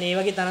ඒ කියන්නේ ඒ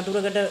වගේ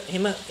තනතුරකට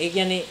එහෙම ඒ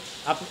කියන්නේ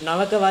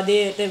නවක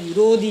වදයට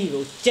විරෝධීව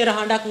උච්චර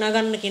හඬක්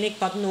නගන්න කෙනෙක්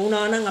පත්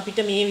නොවුනා නම් අපිට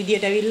මේ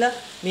විදියට ඇවිල්ලා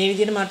මේ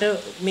විදියට මට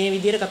මේ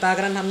විදියට කතා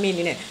කරන්න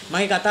හම්බෙන්නේ නැහැ.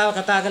 මගේ කතාව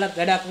කතා කළත්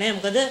වැඩක් නැහැ.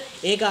 මොකද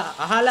ඒක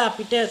අහලා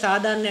අපිට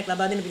සාධාරණයක්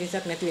ලබා දෙන්න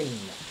පිරිසක් නැති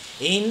වෙන්නේ.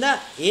 ඒ හින්දා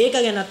ඒක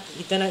ගැන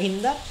හිතන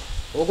හින්දා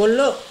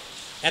ඕගොල්ලෝ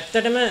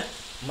ඇත්තටම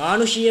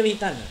මානුෂීයව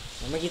හිතන්න.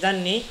 මම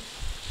හිතන්නේ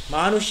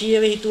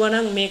මානුෂීයව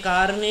හිතුවනම් මේ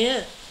කාරණය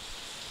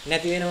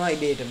නැති වෙනවා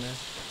ඉබේටම.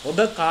 ඔබ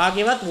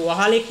කාගේවත්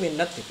වහලෙක්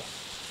වෙන්නත්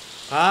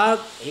එපා.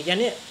 ඒ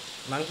කියන්නේ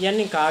මං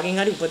කියන්නේ කාගෙන්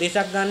හරි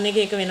උපදේශයක් ගන්න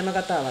එක වෙනම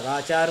කතාවක්.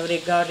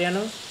 ආචාර්යවරයෙක් ගාවට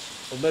යනවා.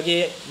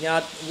 ඔබගේ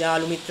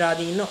යාළු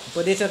මිත්‍රාදී ඉන්න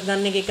උපදේශයක්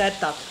ගන්න එක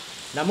ඇත්තක්.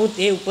 නමුත්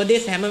ඒ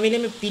උපදේශ හැම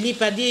වෙලෙම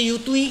පිළිපැදිය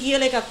යුතුයි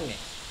කියලා එකක් නෑ.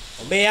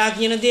 ඔබ එයා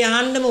කියන දේ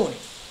අහන්නම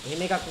ඕනේ.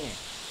 එහෙම එකක් නෑ.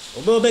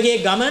 ඔබගේ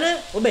ගමන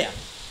ඔබ යන්න.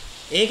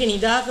 ඒකේ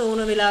නිදහස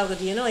ඕන වෙලාවක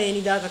තියෙනවා. ඒ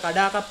නිදහස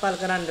කඩාකප්පල්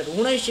කරන්න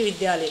රුහුණු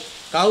විශ්වවිද්‍යාලේ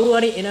කවුරු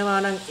හරි එනවා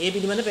නම් ඒ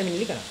පිළිබඳ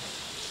පැමිණිලි කරන්න.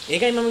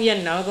 ඒකයි මම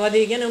කියන්නේ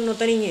නවකවදේ කියන්නේ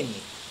උන්නතරින්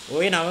එන්නේ.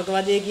 ඔය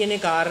නවකවදේ කියන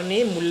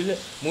කාරණේ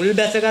මුල්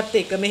බැසගත්ත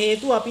එකම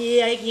හේතුව අපි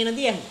ඒ අය කියන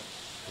දේ අහුවා.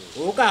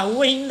 ඕක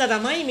අහුව හින්දා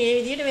තමයි මේ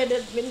විදියට වැඩ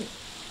වෙන්නේ.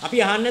 අපි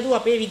අහන්න නැතුව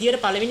අපේ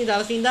විදියට පළවෙනි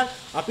දවසේ ඉඳන්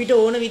අපිට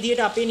ඕන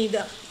විදියට අපේ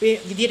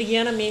විදියට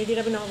ගියා නම් මේ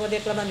විදියට අපි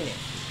නවකවදයක් ලබන්නේ නැහැ.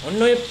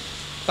 ඔන්න ඔය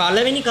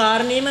පළවෙනි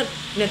කාරණේම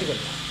නැති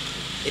කරලා.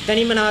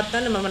 එතනින්ම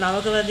නවත්තන්න මම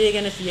නවකවදේ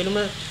ගැන සියලුම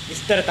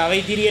විස්තර තව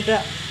ඉදිරියට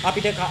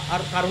අපිට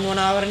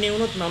කරුණාවරණය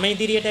වුණොත් මම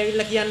ඉදිරියට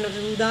ඇවිල්ලා කියන්න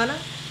සූදානම්.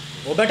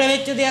 ඔබට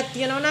වෙච්ච දෙයක්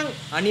තියෙනවා නම්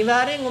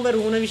අනිවාර්යෙන් ඔබ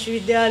රුහුණ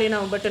විශ්වවිද්‍යාලේ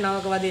නම් ඔබට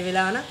නවකවදේ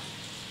වෙලා නම්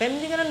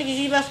පැමිණි කරන්න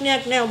කිසි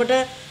ප්‍රශ්නයක්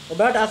නැහැ.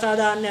 ඔබට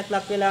අසාධාරණයක්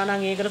ලක් වෙලා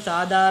නම් ඒකට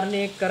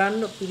සාධාරණේ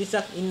කරන්න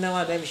පිරිසක්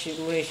ඉන්නවා දැන්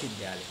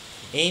විශ්වවිද්‍යාලේ.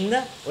 ඒ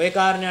හින්දා ওই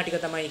කාරණා ටික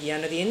තමයි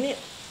කියන්න තියෙන්නේ.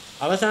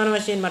 අවසාන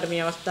වශයෙන් මට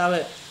මේ අවස්ථාව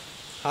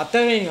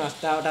 7 වෙනි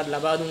අවස්ථාවටත්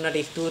ලබා දුන්නට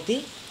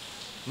ස්තුතියි.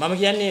 මම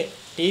කියන්නේ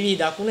ටීවී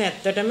දකුණ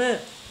ඇත්තටම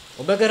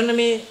ඔබ කරන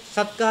මේ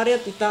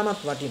සත්කාරයත් ඉතාමත්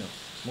වටිනවා.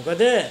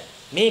 මොකද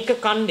මේ එක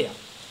ඛණ්ඩයක්.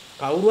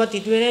 කවුරුවත්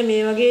හිතුවේ නැහැ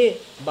මේ වගේ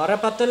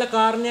බරපතල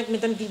කාරණයක්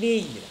මෙතන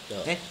තිබෙයි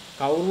කියලා. ඈ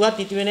කවුරුවත්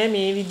හිතුවේ නැහැ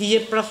මේ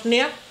විදිහේ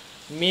ප්‍රශ්නයක්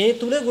මේ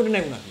තුල ගොඩ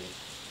නැගුණා කියලා.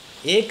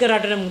 ඒක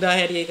රටට මුදා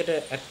හැරියේකට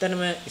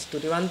ඇත්තටම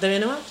ස්තුතිවන්ත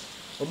වෙනවා.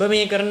 ඔබ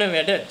මේ කරන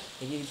වැඩ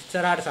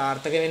ඉස්සරහට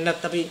සාර්ථක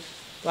වෙන්නත් අපි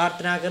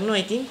ප්‍රාර්ථනා කරනවා.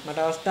 ඉතින් මට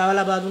අවස්ථාව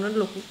ලබා දුන්නට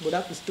ලොකු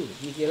ගොඩක්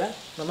ස්තුතියි කියලා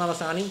මම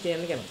අවසානින්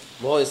කියන්න කැමතියි.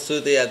 බොහොම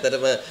ස්තුතියි.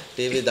 අතරම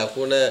ටීවී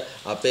දකුණ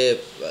අපේ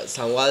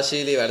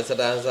සංවාදශීලී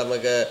වැඩසටහන්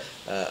සමග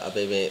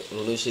අපේ මේ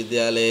රුහුණ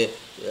විශ්වවිද්‍යාලයේ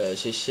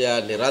ශිෂ්‍යයා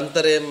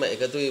නිරන්තරයෙන්ම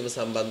එකතු වීම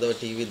සම්බන්ධව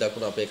ටීවී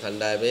දකුණ අපේ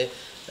කණ්ඩායමේ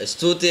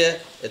ස්තුතිය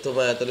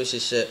එතුමා ඇතුළු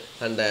ශිෂ්‍ය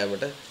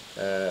කණ්ඩායමට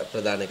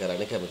ප්‍රදාන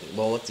කරන්න කැමතියි.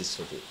 බොහොම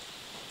ස්තුතියි.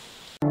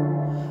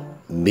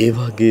 මේ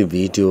වගේ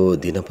වීඩියෝ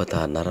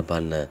දිනපතා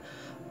නරඹන්න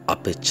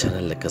අපේ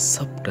channel එක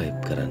subscribe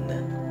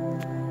කරන්න.